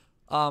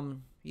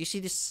 You see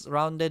this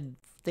rounded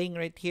thing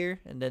right here,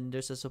 and then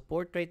there's a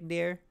support right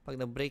there. Pag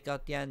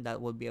nag-breakout yan,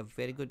 that will be a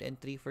very good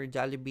entry for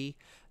Jollibee.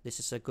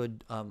 This is a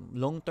good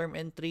long-term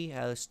entry.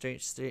 I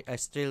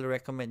still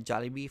recommend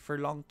Jollibee for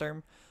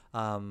long-term.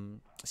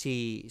 Dami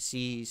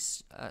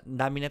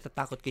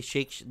natatakot kay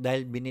Shake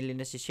dahil binili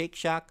na si Shake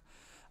Shack.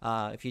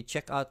 If you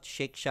check out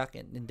Shake Shack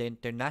in the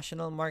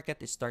international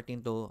market, is starting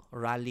to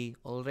rally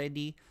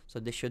already. So,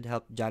 this should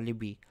help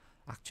Jollibee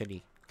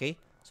actually. Okay?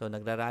 So,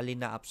 nagrarally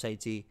na upside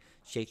si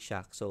Shake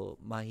Shack.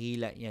 So,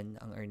 mahila yan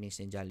ang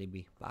earnings ni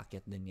Jollibee.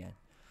 Paakyat din yan.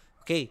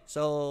 Okay.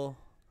 So,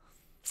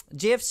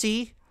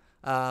 GFC,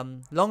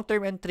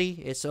 long-term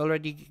entry is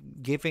already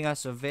giving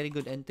us a very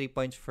good entry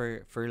points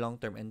for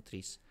long-term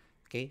entries.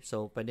 Okay?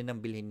 So, pwede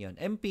nang bilhin yon.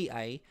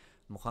 MPI,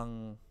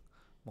 mukhang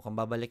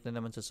babalik na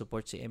naman sa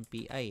support si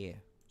MPI eh.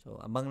 So,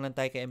 abang lang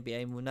tayo kay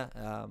MPI muna.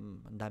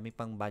 Ang dami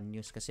pang bad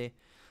news kasi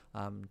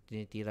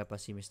tinitira pa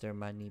si Mr.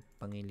 Manny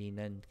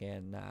Pangilinan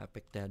kaya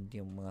naapektahan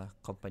yung mga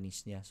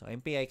companies niya. So,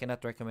 MPI,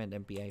 cannot recommend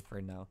MPI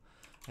for now.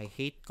 I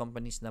hate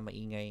companies na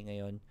maingay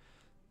ngayon.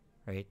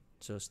 Right?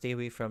 So, stay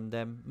away from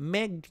them.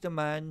 MEG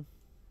naman.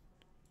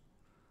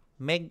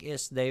 MEG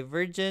is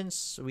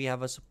divergence. We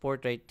have a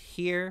support right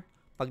here.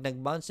 Pag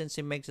nag-bounce din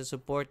si MEG sa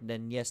support,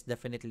 then yes,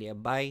 definitely a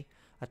buy.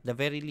 At the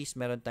very least,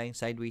 meron tayong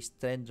sideways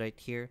trend right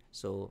here.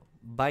 So,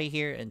 buy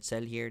here and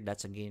sell here.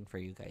 That's a gain for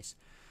you guys.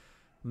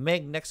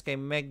 Meg, next kay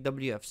Meg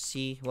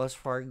WFC, Wells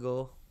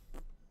Fargo.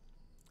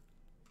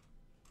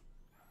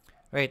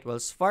 Right,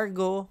 Wells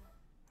Fargo.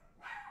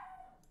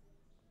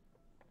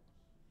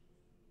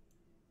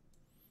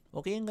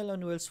 Okay ang galaw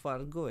ni Wells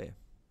Fargo eh.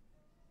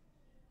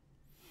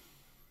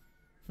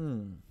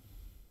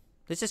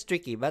 This is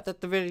tricky, but at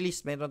the very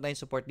least, meron tayong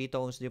support dito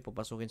kung gusto nyo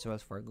papasukin sa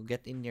Wells Fargo.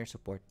 Get in your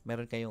support.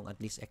 Meron kayong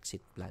at least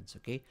exit plans,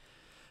 okay?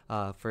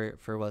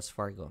 For Wells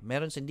Fargo.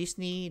 Meron sa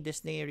Disney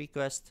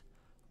request.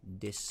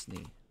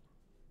 Disney.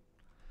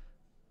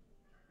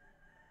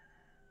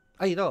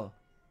 Ay, ito.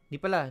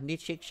 Hindi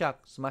Shake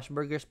Shack. Smash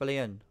Burgers pala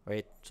yun.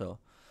 Right? So,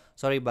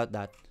 sorry about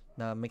that.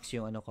 Na-mix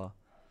yung ano ko.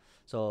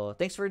 So,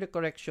 thanks for the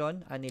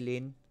correction,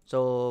 Anilin.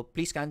 So,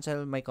 please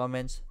cancel my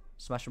comments.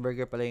 Smash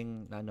Burger pala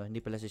yung,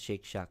 hindi pala si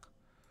Shake Shack.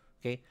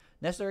 Okay?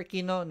 Nestor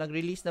Aquino,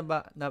 nag-release na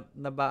ba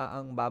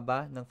ang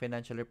BABA ng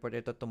financial report?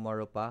 Ito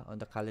tomorrow pa on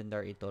the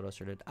calendar eToro.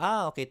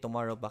 Okay,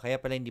 tomorrow pa.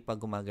 Kaya pala hindi pa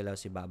gumagalaw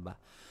si BABA.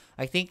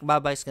 I think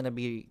BABA is gonna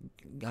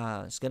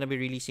be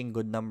releasing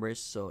good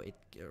numbers, so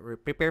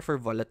prepare for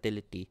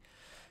volatility.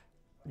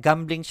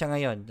 Gambling siya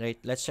ngayon,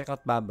 right? Let's check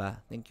out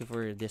BABA. Thank you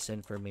for this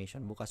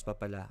information. Bukas pa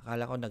pala.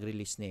 Akala ko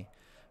nag-release na eh.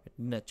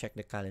 Check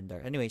the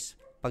calendar. Anyways,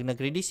 pag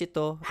nag-release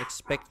ito,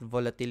 expect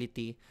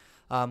volatility.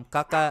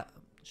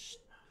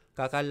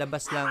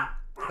 Kakatapos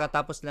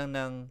lang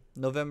ng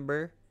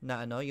November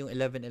na yung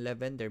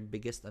 11/11, their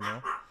biggest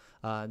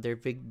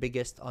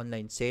biggest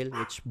online sale,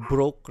 which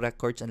broke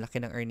records. Ang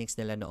laki ng earnings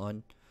nila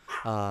noon.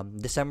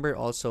 December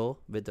also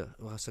with the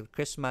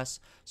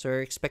Christmas, so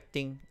we're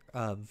expecting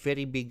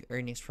very big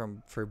earnings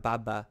for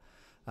BABA.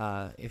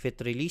 If it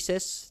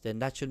releases,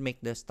 then that should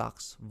make the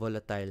stocks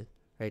volatile,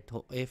 right?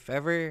 If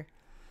ever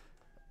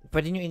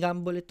pwede nyo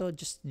i-gamble ito,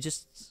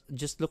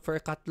 just look for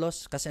a cut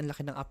loss kasi ang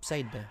laki ng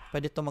upside.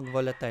 Pwede ito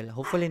mag-volatile.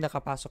 Hopefully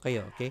nakapasok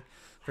kayo, okay?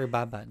 For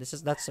BABA.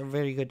 That's a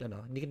very good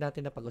Hindi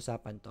natin na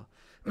pag-usapan to.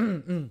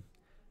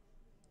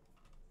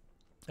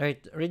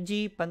 Alright,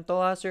 Reggie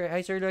Pantoa, sir.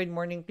 Hi, Sir Lloyd.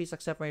 Morning. Please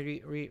accept my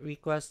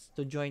request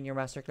to join your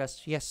masterclass.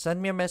 Yes, send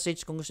me a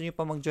message kung gusto niyo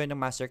pa mag-join ng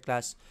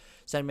masterclass.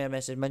 Send me a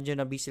message. Medyo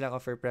na busy lang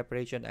ako for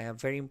preparation. I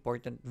have very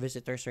important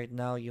visitors right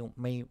now. Yung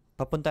may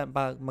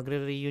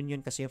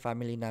magre-reunion kasi yung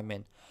family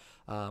namin.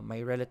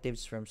 My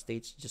relatives from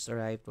States just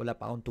arrived. Wala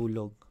pa akong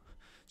tulog.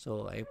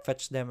 So, I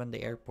fetched them on the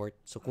airport.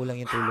 So, kulang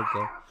yung tulog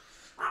ko.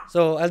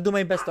 So, I'll do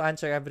my best to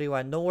answer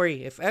everyone. No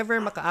worry. If ever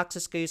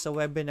maka-access kayo sa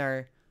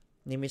webinar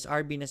ni Miss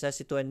RB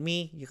Necessito and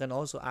me, you can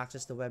also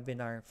access the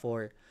webinar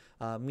for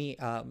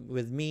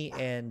with me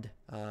and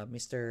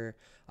Mr.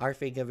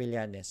 Arfe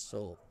Gavillanes.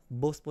 So,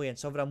 both po yan.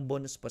 Sobrang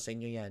bonus po sa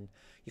inyo yan.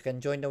 You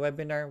can join the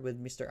webinar with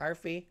Mr.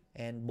 Arfe,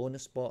 and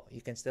bonus po, you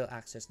can still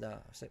access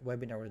the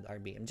webinar with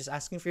RB. I'm just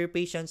asking for your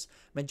patience.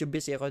 Medyo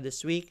busy ako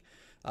this week.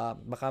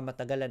 Baka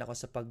matagalan ako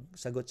sa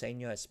pagsagot sa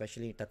inyo,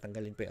 especially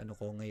tatanggalin po yung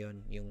ko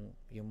ngayon, yung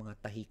mga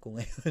tahi ko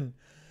ngayon.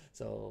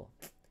 So,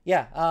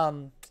 yeah,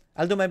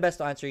 I'll do my best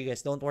to answer you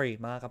guys. Don't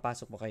worry,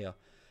 makakapasok po kayo.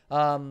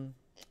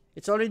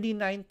 It's already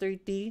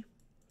 9:30.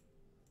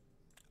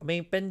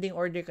 May pending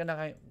order ka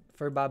na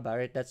for BABA,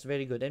 right? That's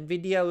very good.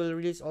 Nvidia will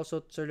release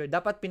also, sir.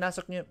 Dapat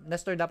pinasok nyo,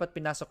 Nestor, dapat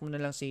pinasok mo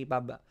na lang si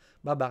BABA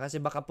kasi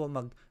baka po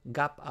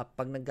mag-gap up.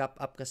 Pag nag-gap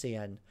up kasi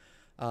yan,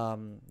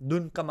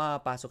 dun ka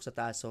mapasok sa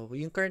taas. So,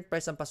 yung current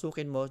price ang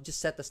pasukin mo,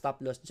 just set a stop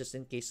loss just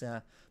in case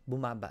na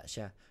bumaba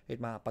siya. Right?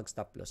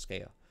 Makapag-stop loss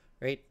kayo.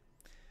 Right?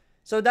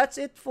 So,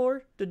 that's it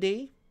for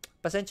today.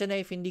 Pasensya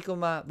na if hindi ko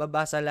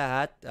mababasa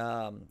lahat.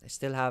 I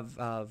still have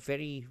a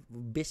very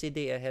busy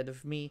day ahead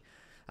of me.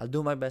 I'll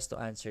do my best to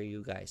answer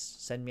you guys.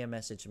 Send me a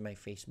message on my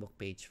Facebook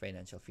page,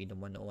 Financial Freedom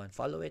 101.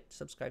 Follow it.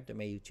 Subscribe to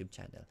my YouTube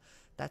channel.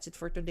 That's it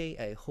for today.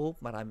 I hope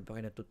marami pa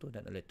kayo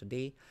natutunan ulit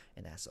today.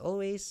 And as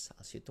always,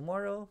 I'll see you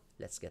tomorrow.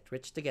 Let's get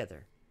rich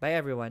together. Bye,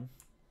 everyone.